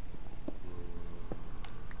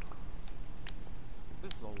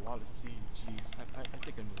 This is a lot of seed. Jeez, I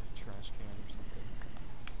think I need a trash can or something.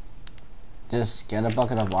 Just get a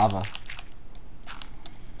bucket of lava.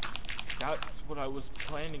 That's what I was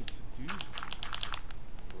planning to do.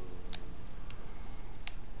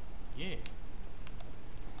 Yeah.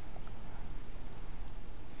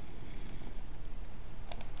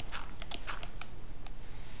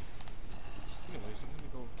 Anyways, I'm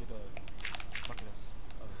gonna go get a bucket of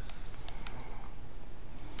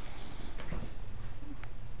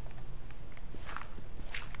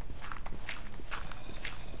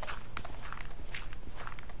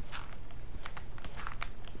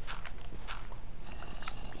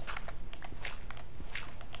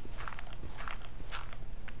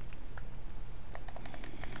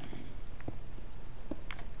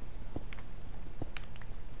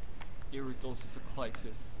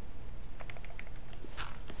iridocyclitis.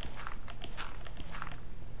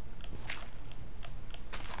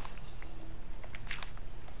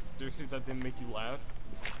 Seriously, that didn't make you laugh?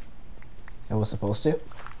 It was supposed to?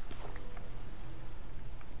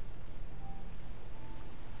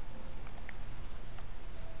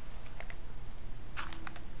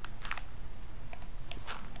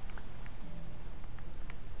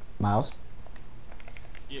 Miles?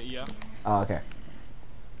 Yeah. Oh, okay.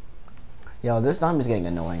 Yo, this zombie's getting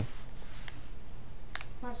annoying.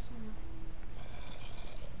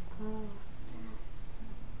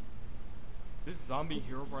 This zombie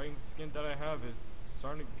Herobrine skin that I have is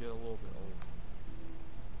starting to get a little bit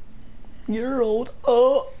old. You're old.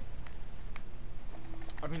 Oh!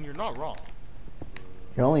 I mean, you're not wrong.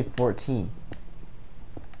 You're only 14.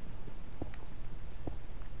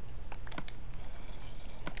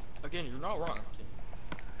 Again, you're not wrong.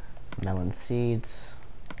 Melon seeds.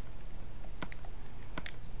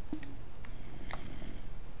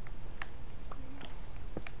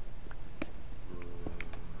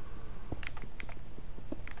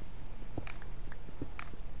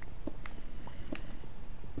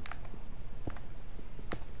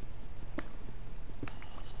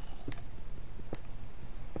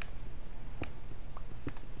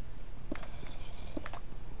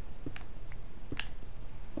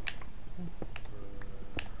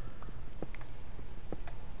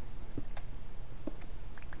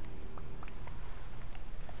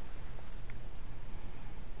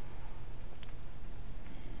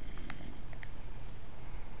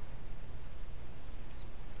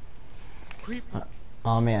 Creepy.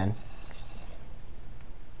 Oh man.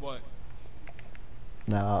 What?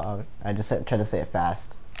 No, I just tried to say it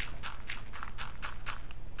fast.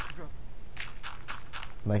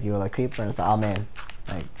 Like you were like creeper and it's like, oh man.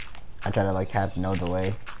 Like I try to like have no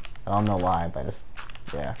delay. I don't know why, but I just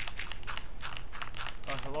yeah.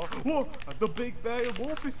 Hello? Whoa! The big bad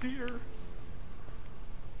wolf is here!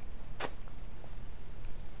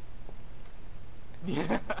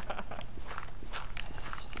 Yeah.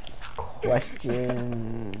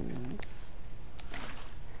 Questions.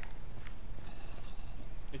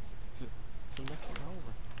 It's a nesting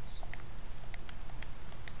over.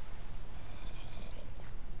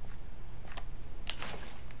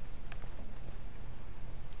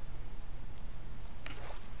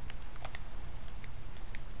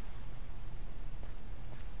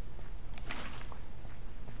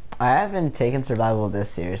 I haven't taken survival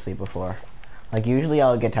this seriously before. Like usually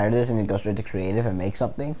I'll get tired of this and go straight to creative and make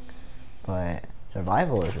something. But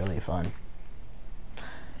survival is really fun.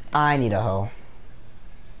 I need a hoe.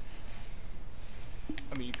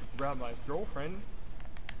 I mean, you could grab my girlfriend.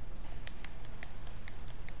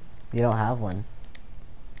 You don't have one.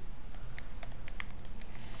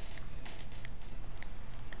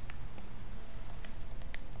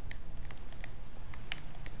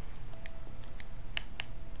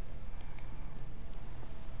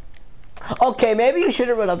 Okay, maybe you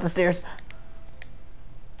shouldn't run up the stairs.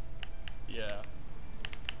 Yeah.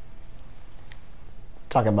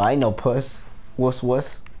 Talking about I ain't no puss. Wuss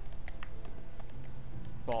wuss.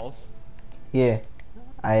 Balls. Yeah.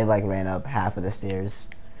 I like ran up half of the stairs.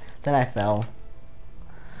 Then I fell.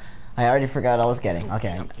 I already forgot what I was getting.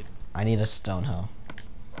 Okay. I'm kidding. I need a stone hoe.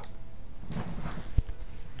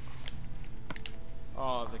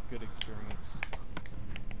 Oh, the good experience.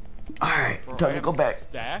 Alright, Bro, I time to have go a back.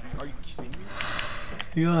 Stack? Are you kidding me?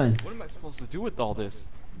 Good. What am I supposed to do with all this?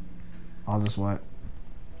 All this what?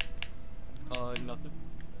 Nothing.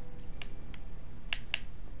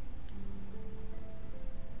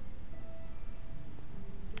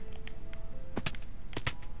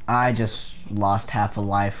 I just lost half a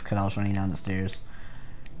life because I was running down the stairs.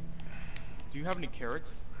 Do you have any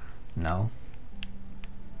carrots? No.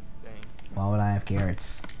 Dang. Why would I have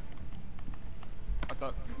carrots? I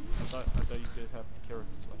thought you did have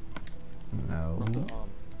carrots. Like, No. from the,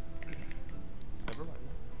 never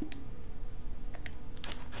mind.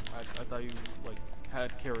 I thought you like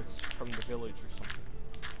had carrots from the village or something.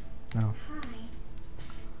 No.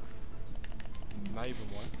 Not even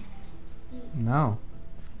one. No.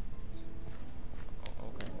 Oh,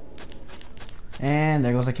 okay. And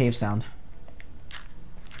there goes the cave sound.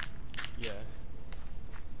 Yeah.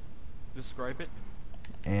 Describe it.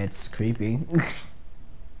 It's creepy.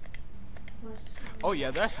 Oh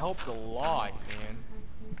yeah, that helped a lot, man.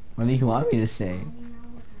 What do you want me to say?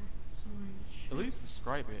 At least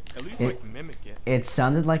describe it. At least It- like mimic it. It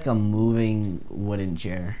sounded like a moving wooden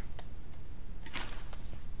chair.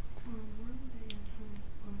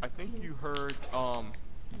 I think you heard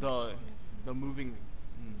the moving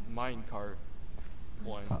minecart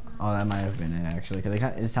one. Oh, that might have been it actually,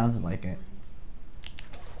 because it sounded like it.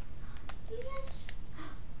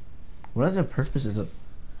 What are the purposes of?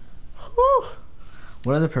 Whew.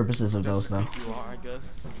 What are the purposes of those Just though? creep you out, I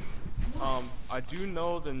guess. I do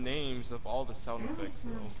know the names of all the sound effects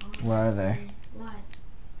though. What are they?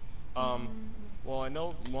 Well I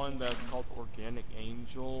know one that's called Organic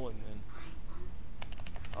Angel, and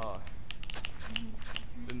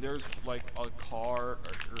then there's like a car or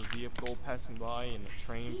vehicle passing by and a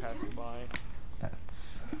train passing by. That's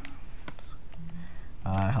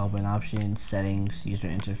help and options, settings, user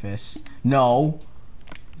interface. No,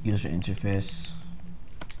 user interface,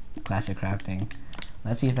 classic crafting.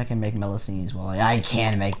 Let's see if I can make melon seeds. Well, I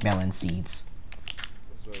can make melon seeds.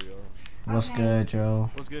 What's good, Joe?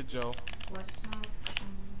 What's good, Joe?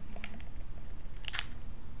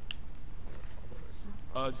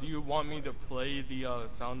 Do you want me to play the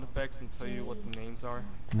sound effects and tell you what the names are?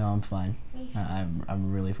 No, I'm fine.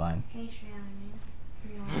 I'm really fine.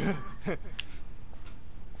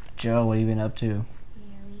 Joe, what have you been up to?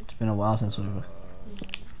 It's been a while since we've. I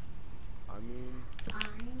mean,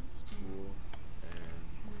 school and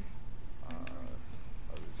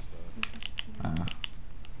other stuff.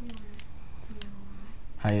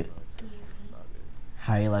 How you About it.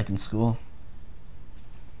 how you liking school?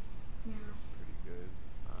 Pretty good.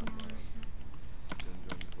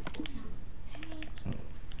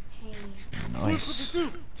 Enjoying football too. Nice.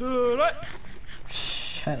 Tonight.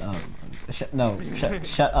 Shut up.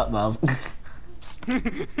 Shut up, Miles. It'll be, I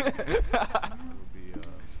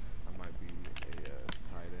might be a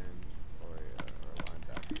tight end or a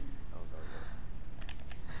linebacker. I don't know.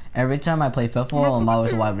 Every time I play football, I'm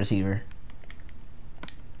always a wide receiver.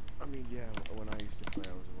 I mean, yeah, when I used to play,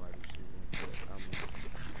 I was a wide receiver. But I don't know.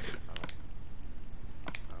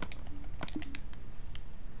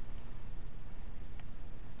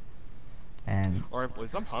 And Alright,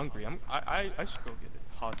 boys, I'm hungry. I should go get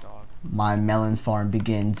a hot dog. my melon farm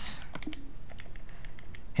begins.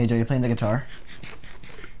 Hey Joe, you playing the guitar?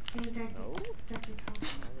 No?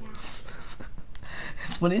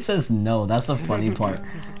 It's when he says no, that's the funny part.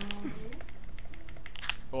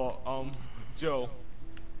 Well, Joe,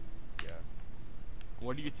 Yeah.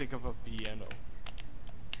 what do you think of a piano?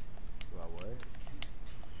 About what?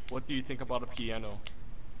 What do you think about a piano?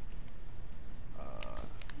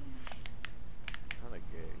 Kinda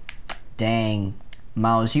gay. Dang.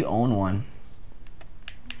 Miles, you own one.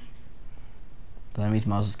 That means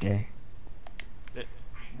Miles is gay.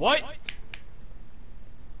 What? Not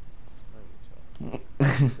even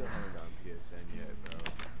talking. Still haven't gotten PSN yet, bro.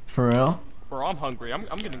 For real? Bro, I'm hungry. I'm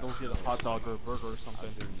gonna go get a hot dog or a burger or something.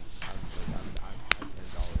 I'm $10, but I can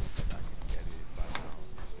get it by now.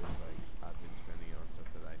 It's just like I've been spending it on stuff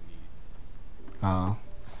that I need. Oh.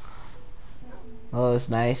 Oh, it's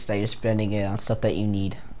nice that you're spending it on stuff that you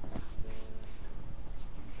need.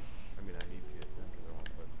 I mean, I need PSN because I want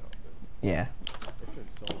to play without it. Yeah. It's been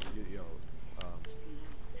so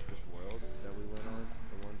this world that we went on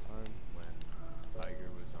the one time when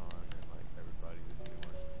Tiger was on and like everybody was doing.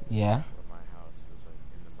 Yeah. Where my house was like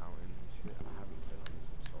in the mountains and shit. I haven't been on this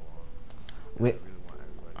in so long. And Wait. I really want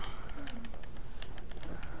everybody to know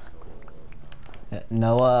that. It's so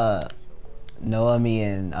world. Noah, me,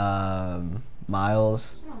 and Miles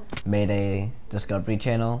made a Discovery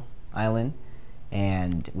Channel island,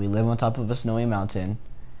 and we live on top of a snowy mountain.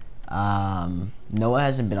 Noah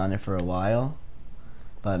hasn't been on it for a while,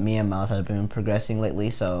 but me and Miles have been progressing lately,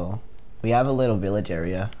 so we have a little village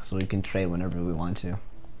area, so we can trade whenever we want to. Yeah,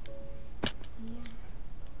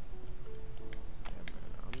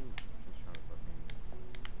 man. I'm just trying to fucking.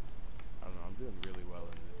 I don't know. I'm doing really well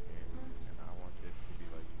in this game, and I want this to be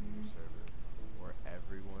like a new server where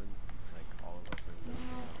everyone, like all of us are living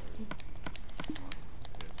together on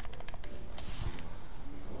Discord.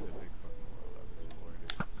 It's a big fucking world. I've explored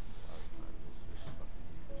it a lot of times. It's just fucking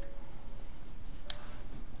huge.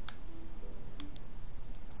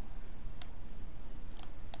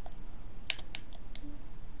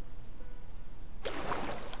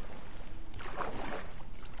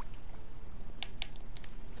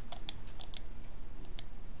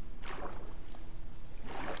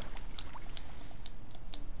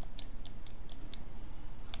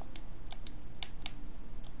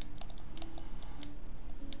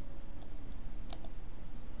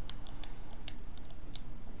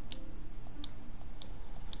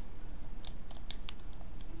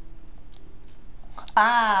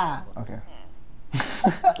 Ah! Okay.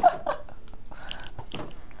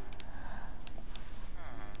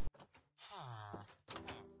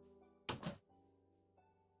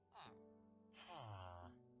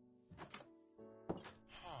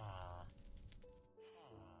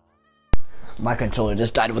 My controller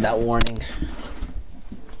just died without warning.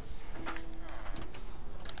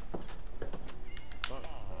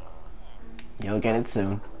 You'll get it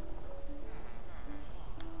soon.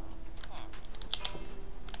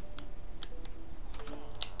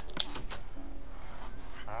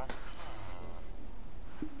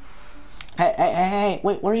 Hey,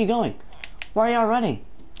 wait, where are you going? Why are y'all running?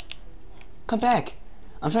 Come back.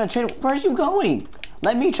 I'm trying to trade. Where are you going?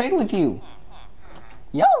 Let me trade with you.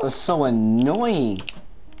 Y'all are so annoying.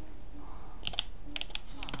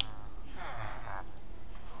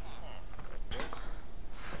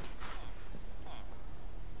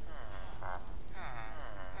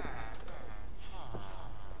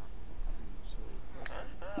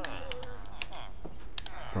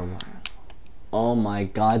 Oh my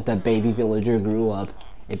god, the baby villager grew up.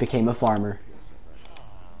 It became a farmer.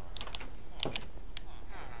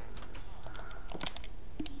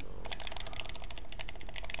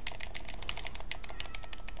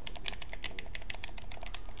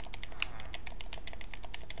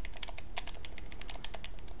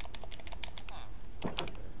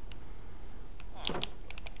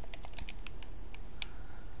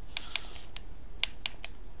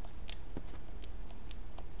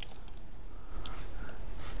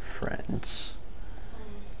 Friends.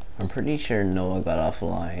 I'm pretty sure Noah got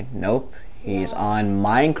offline. Nope. He's on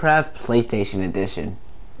Minecraft PlayStation Edition.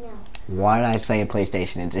 No, Why did I say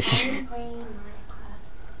PlayStation Edition? I'm playing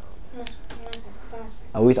Minecraft. That's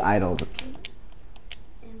Oh, he's idled. am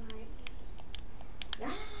I?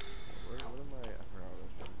 Ah, What am I? I forgot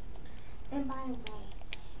what I was am I right?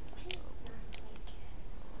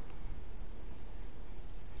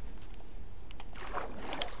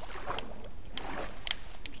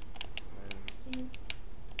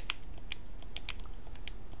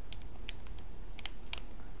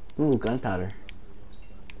 Ooh, gunpowder.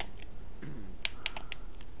 Why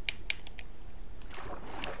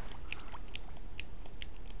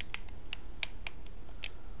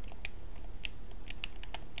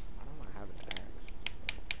don't I have an axe?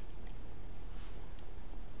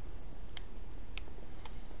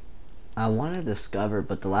 I want to discover,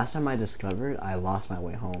 but the last time I discovered, I lost my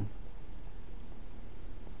way home.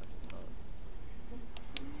 That's tough.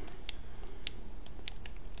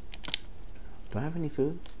 Do I have any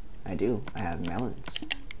food? I do. I have melons.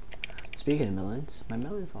 Speaking of melons, my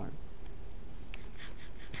melon farm.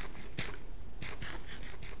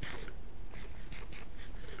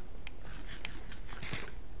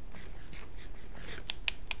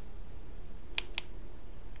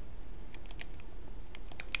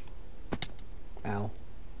 Ow.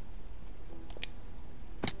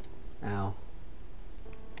 Ow.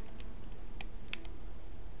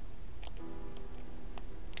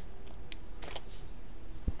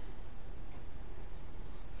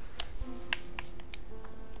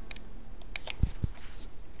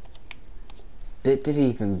 It didn't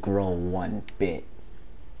even grow one bit.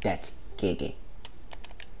 That's giggity.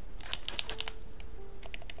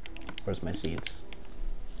 Where's my seeds?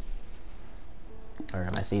 Where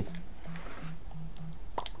are my seeds?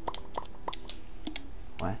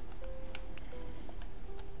 What?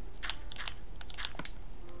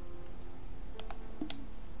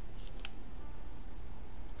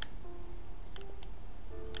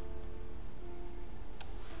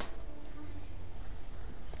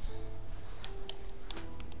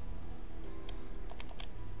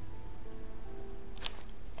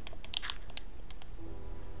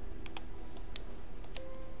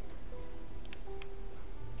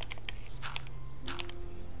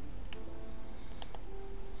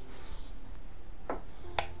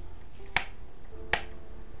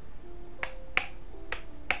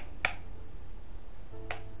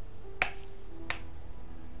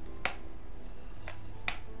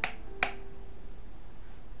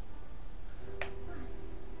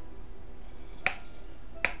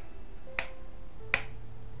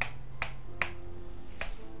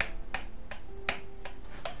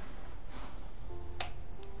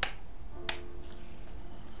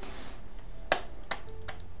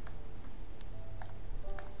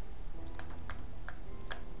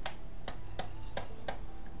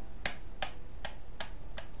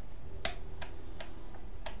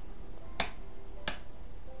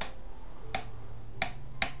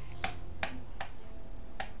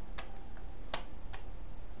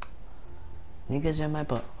 Niggas in my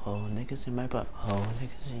butthole, niggas in my butthole,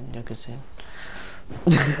 niggas in.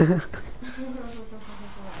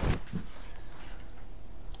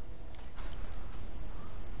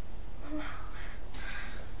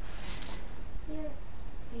 Here,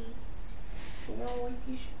 sweet. You know what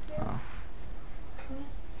you should do? Oh.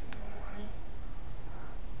 Okay.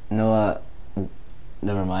 No,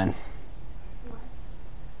 never mind. What?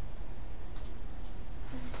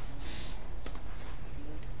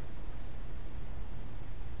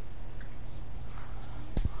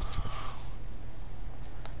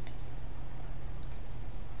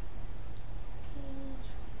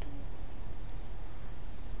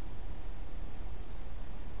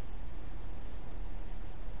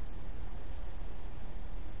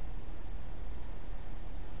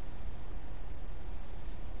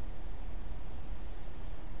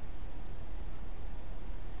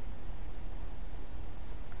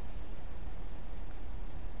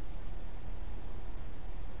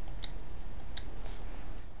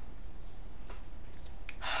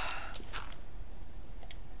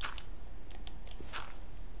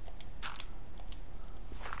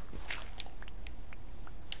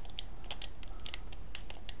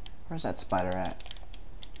 Where's that spider at?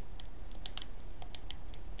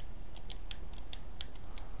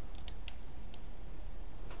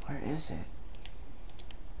 Where is it?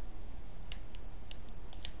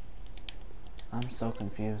 I'm so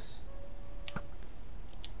confused.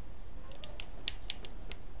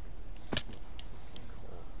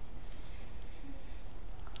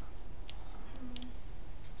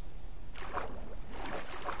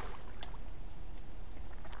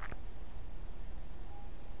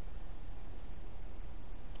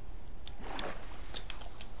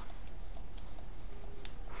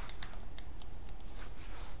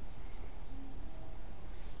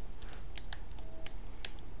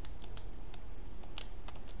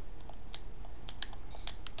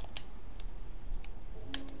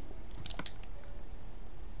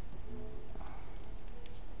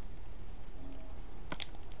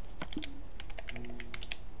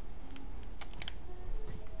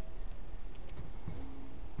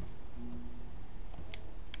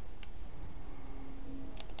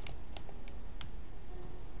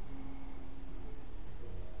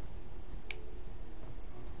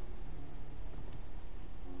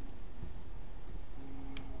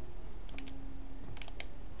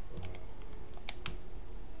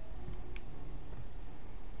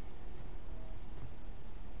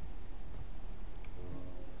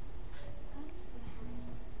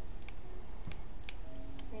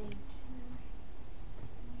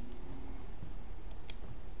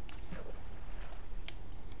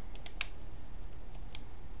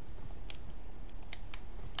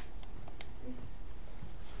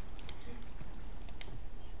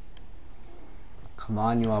 Come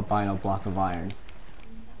on, you albino block of iron.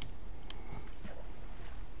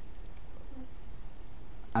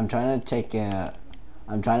 I'm trying to take a.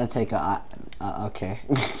 Okay.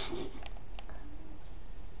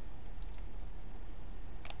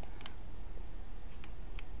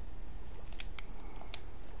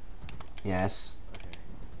 Yes. Okay.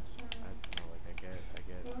 No, like I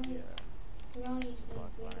get the We all need to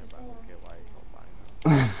block be line, but I don't get why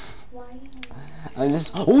he's albino. Why? I'm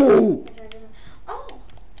just. Ooh! Oh!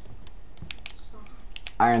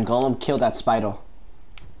 Iron Golem killed that spider.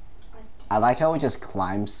 I like how it just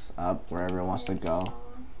climbs up wherever it wants to go.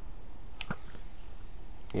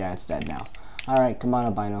 Yeah, it's dead now. Alright, come on,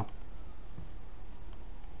 albino.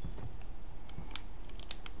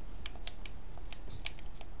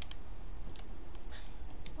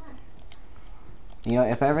 You know,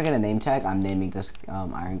 if I ever get a name tag, I'm naming this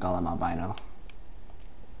Iron Golem albino.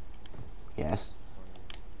 Yes.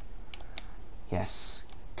 Yes.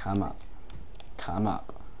 Come up. Come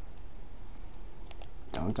up.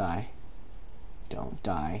 Don't die. Don't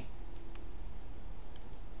die.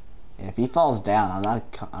 If he falls down,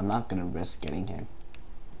 I'm not gonna risk getting him,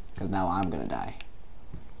 cause now I'm gonna die.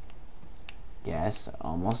 Yes,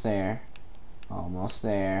 almost there. Almost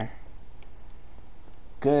there.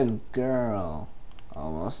 Good girl.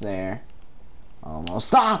 Almost there. Almost.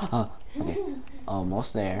 Stop! Okay.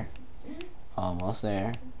 Almost there. Almost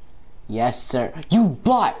there. Yes, sir. You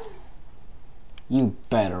butt! You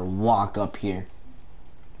better walk up here.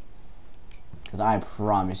 Because I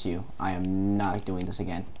promise you, I am not doing this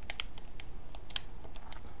again.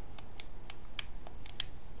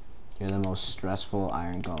 You're the most stressful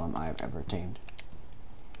Iron Golem I've ever tamed.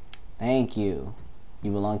 Thank you.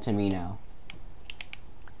 You belong to me now.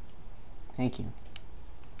 Thank you.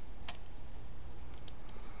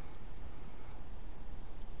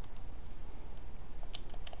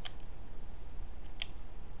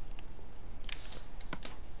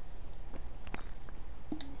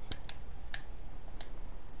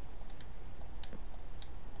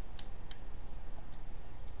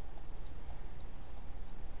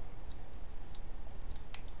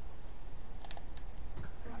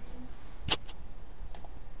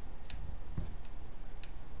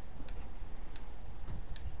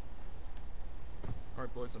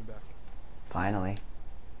 Alright, boys, I'm back. Finally.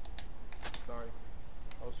 Sorry.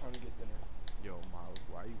 I was trying to get dinner. Yo, Miles,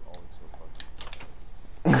 why are you always so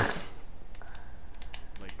fucking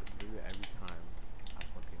like literally every time I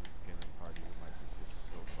fucking get in a party with my sister's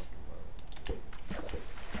so fucking low.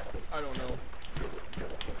 I don't know.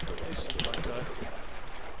 It's just like that.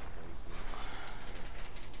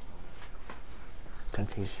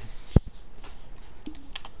 Confusion.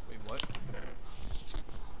 Wait, what?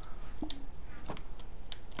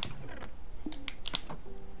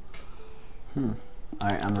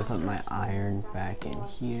 Alright, I'm gonna put my iron back in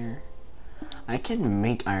here. I can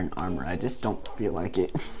make iron armor, I just don't feel like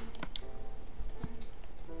it.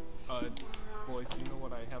 Boys, do you know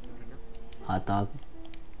what I have for dinner? Hot dog?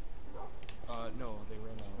 No, they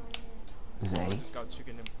ran out. I They? just got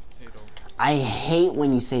chicken and potato. I hate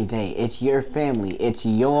when you say they. It's your family. It's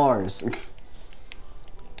yours.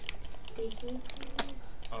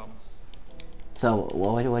 So,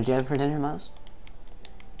 what'd you have for dinner, Mouse?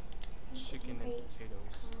 Chicken and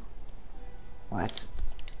potatoes. What?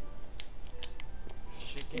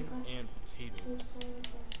 Chicken and potatoes.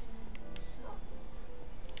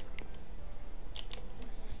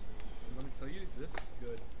 Let me tell you, this is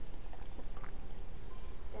good.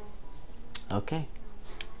 Okay.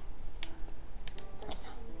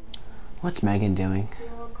 What's Megan doing?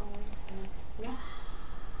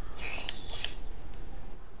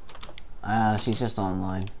 She's just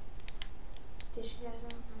online.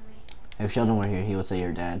 If Sheldon were here, he would say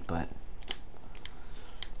your dad, but...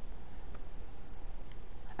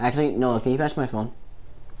 Actually, Noah, can you pass my phone?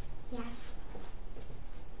 Yeah.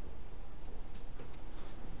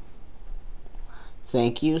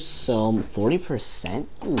 Thank you so... 40%?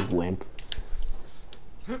 You wimp.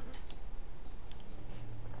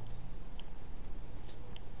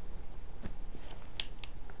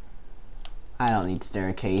 I don't need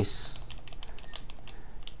staircase.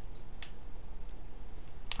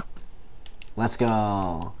 Let's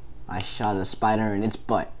go. I shot a spider in its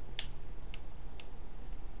butt.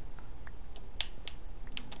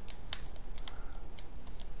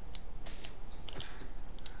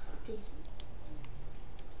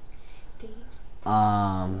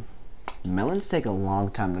 Melons take a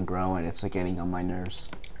long time to grow and it's like getting on my nerves.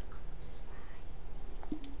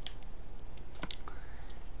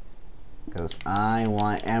 Because I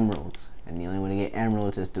want emeralds, and the only way to get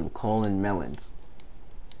emeralds is through coal and melons.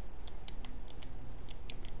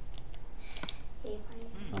 Hey,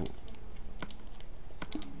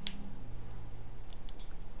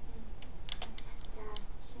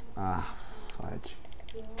 Ah, fudge.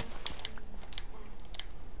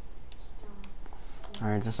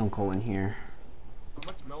 Alright, there's some coal in here. How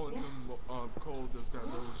much melons and coal does that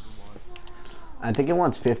villager want? I think it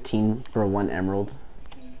wants 15 for 1 emerald.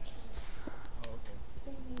 Oh, okay.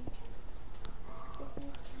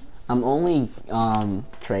 I'm only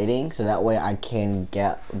trading so that way I can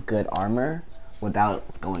get good armor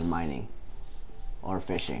without going mining or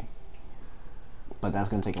fishing. But that's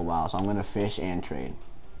gonna take a while, so I'm gonna fish and trade.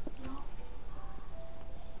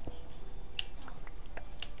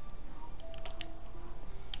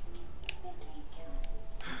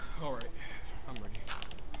 Alright, I'm ready.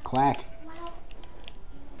 Quack.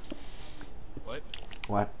 What?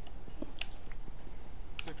 What?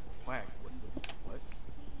 Quack. What?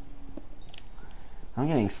 I'm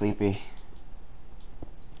getting sleepy,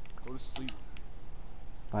 Go to sleep.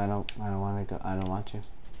 but I don't want to go. I don't want to.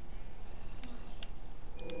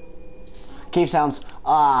 Cave sounds.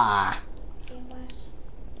 Ah.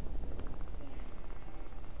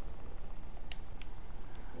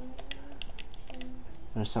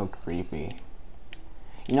 They're so creepy.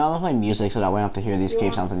 You know, I'm gonna play music so that way I don't have to hear these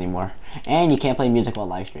cave sounds anymore. And you can't play music while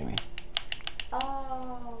live streaming.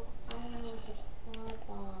 Oh, I know the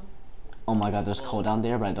problem. Oh my god, there's coal down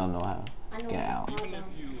there, but I don't know how I know to get out. Even if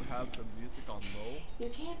you have the music on low, You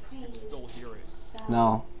can't play you can still hear it. so,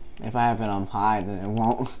 No, if I have it on high, then it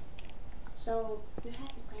won't. So you have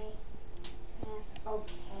to play as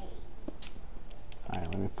okay. Alright,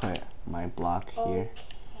 let me put my block here. Okay.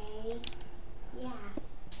 Yeah.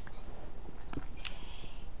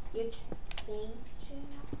 You can sing to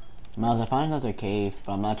Miles, I found another cave,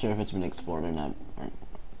 but I'm not sure if it's been explored or not.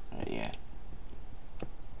 Yeah.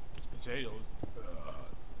 It's potatoes.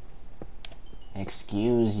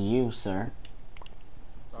 Excuse you, sir.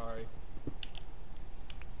 Sorry.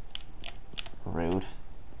 Rude.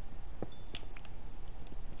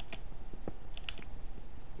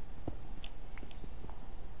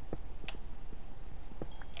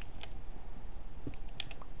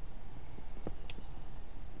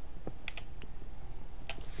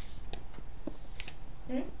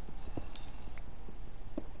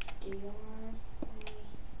 Do you want to play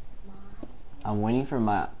mine? I'm waiting for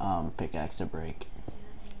my pickaxe to break.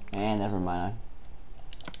 And never mind.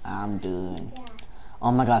 I'm done. Yeah.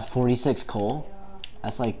 Oh my god, 46 coal?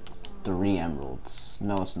 That's like 3 emeralds.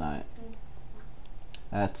 No, it's not.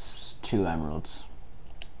 That's 2 emeralds.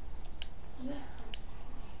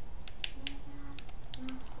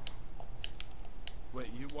 Wait,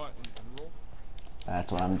 you want an emerald?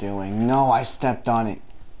 That's what I'm doing. No, I stepped on it.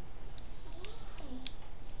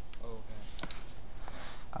 Oh,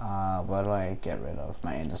 okay. What do I get rid of?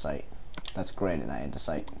 My andesite. That's great in that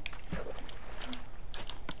andesite.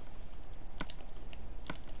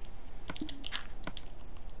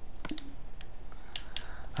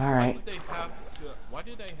 Alright. Why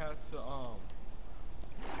did they have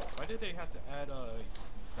to add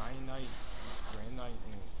granite,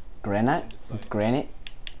 Granite? Andesite. Granite?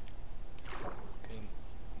 and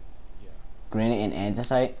yeah. Granite and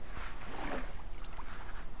andesite?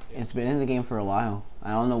 It's been in the game for a while. I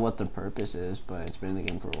don't know what the purpose is, but it's been in the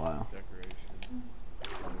game for a while. Decoration.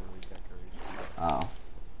 Only decoration. Oh.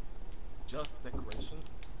 Just decoration?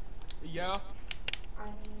 Yeah.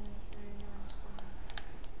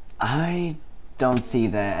 I don't see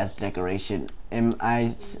that as decoration.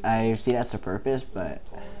 I see that's the purpose, but...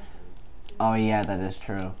 Oh yeah, that is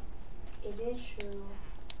true. It is true.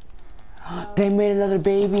 They made another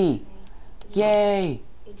baby! Yay!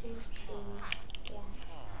 It is true. Yeah.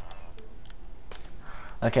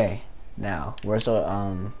 Okay, now, where's the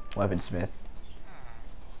weaponsmith?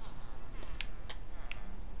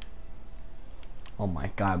 Oh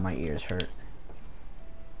my god, my ears hurt.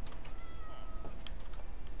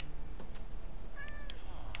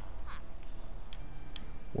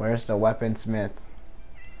 Where's the weaponsmith?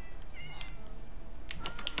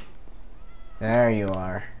 There you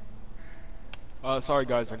are. Sorry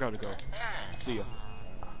guys, I gotta go. See ya.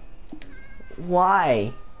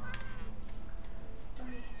 Why?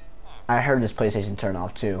 I heard this PlayStation turn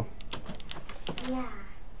off too. Yeah.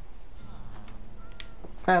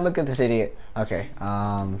 Ah, look at this idiot. Okay,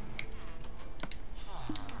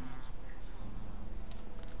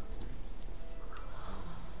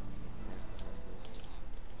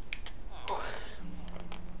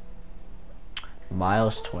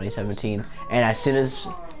 Miles 2017, and as soon as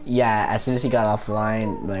he got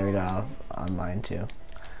offline, Larry got off online too.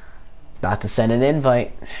 About to send an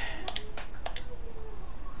invite.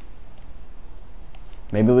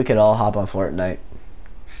 Maybe we could all hop on Fortnite.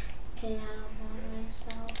 Can I have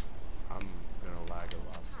myself? I'm gonna lag a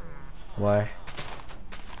lot. Why?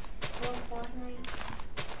 For Fortnite?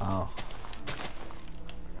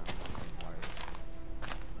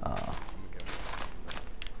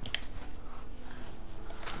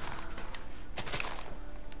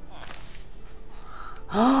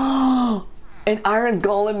 An iron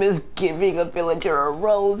golem is giving a villager a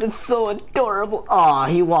rose. It's so adorable. Aw,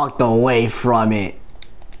 he walked away from it.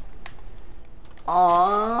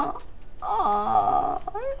 Aw. Aw.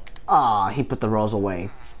 Aw, he put the rose away.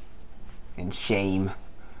 In shame.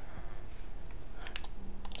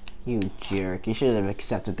 You jerk. You should have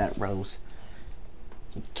accepted that rose.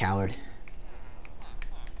 You coward.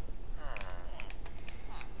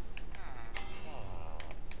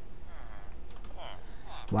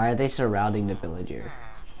 Why are they surrounding the villager?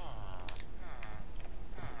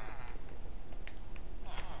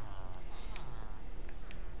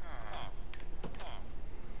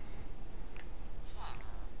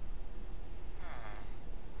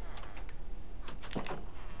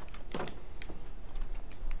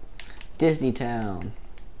 Disney Town.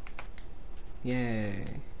 Yay.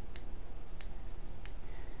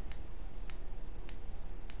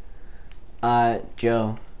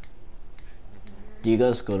 Joe. Do you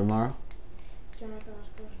go to school tomorrow?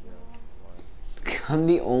 I'm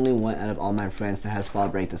the only one out of all my friends that has fall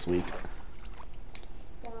break this week.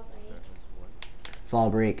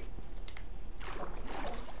 Fall break.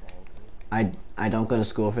 I don't go to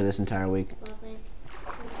school for this entire week.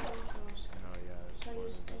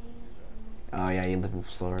 Oh yeah, you live in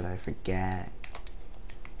Florida, I forget.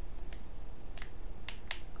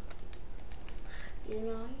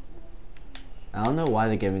 I don't know why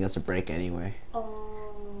they're giving us a break anyway.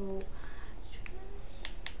 Oh.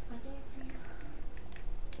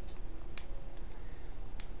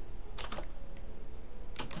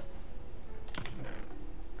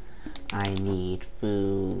 I need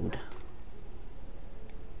food.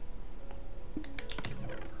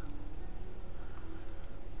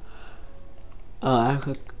 Oh, I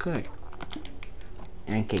cook good.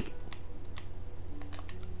 And cake.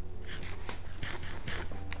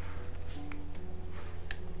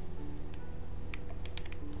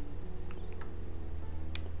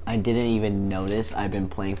 I didn't even notice I've been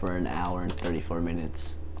playing for an hour and 34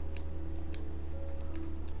 minutes.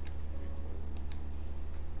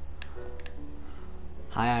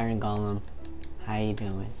 Hi Iron Golem. How you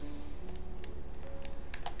doing?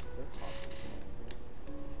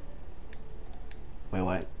 Wait,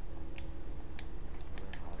 what?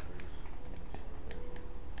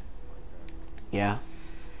 Yeah.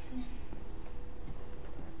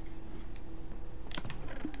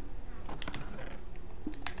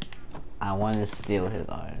 I want to steal his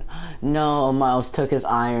iron. No, Miles took his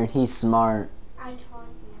iron. He's smart. I told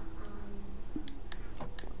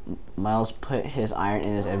you. Miles put his iron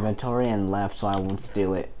in his inventory and left, so I won't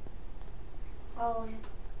steal it. Oh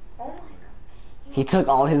my God. He took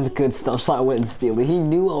all his good stuff, so I wouldn't steal it. He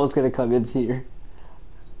knew I was gonna come in here.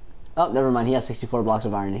 Oh, never mind. He has 64 blocks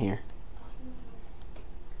of iron in here.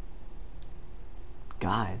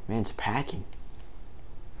 God, man, it's packing.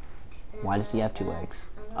 Why does he have 2 eggs?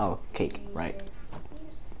 Oh, cake, right.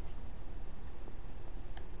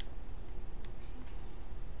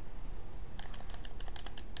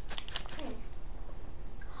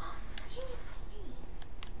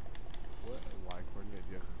 Why coordinate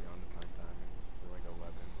do you have to be on to find diamonds? For like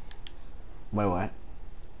 11. Wait, what?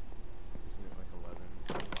 Isn't it like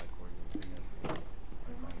 11? Why coordinate do you have to find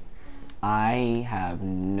diamonds? I have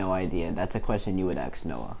no idea. That's a question you would ask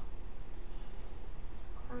Noah.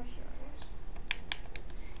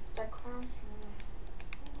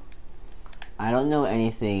 I don't know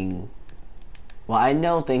anything. Well, I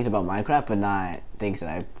know things about Minecraft, but not things that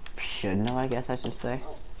I should know, I guess I should say.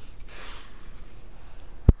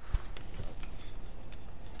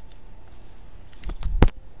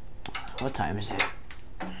 What time is it?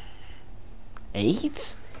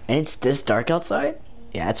 8? And it's this dark outside?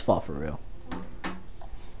 Yeah, it's fall for real.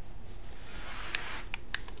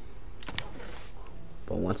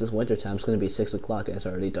 But once it's winter time, it's gonna be 6 o'clock and it's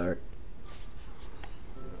already dark.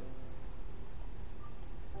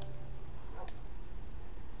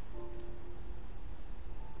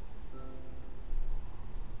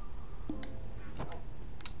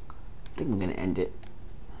 I think I'm gonna end it.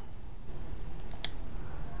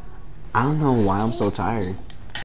 I don't know why I'm so tired.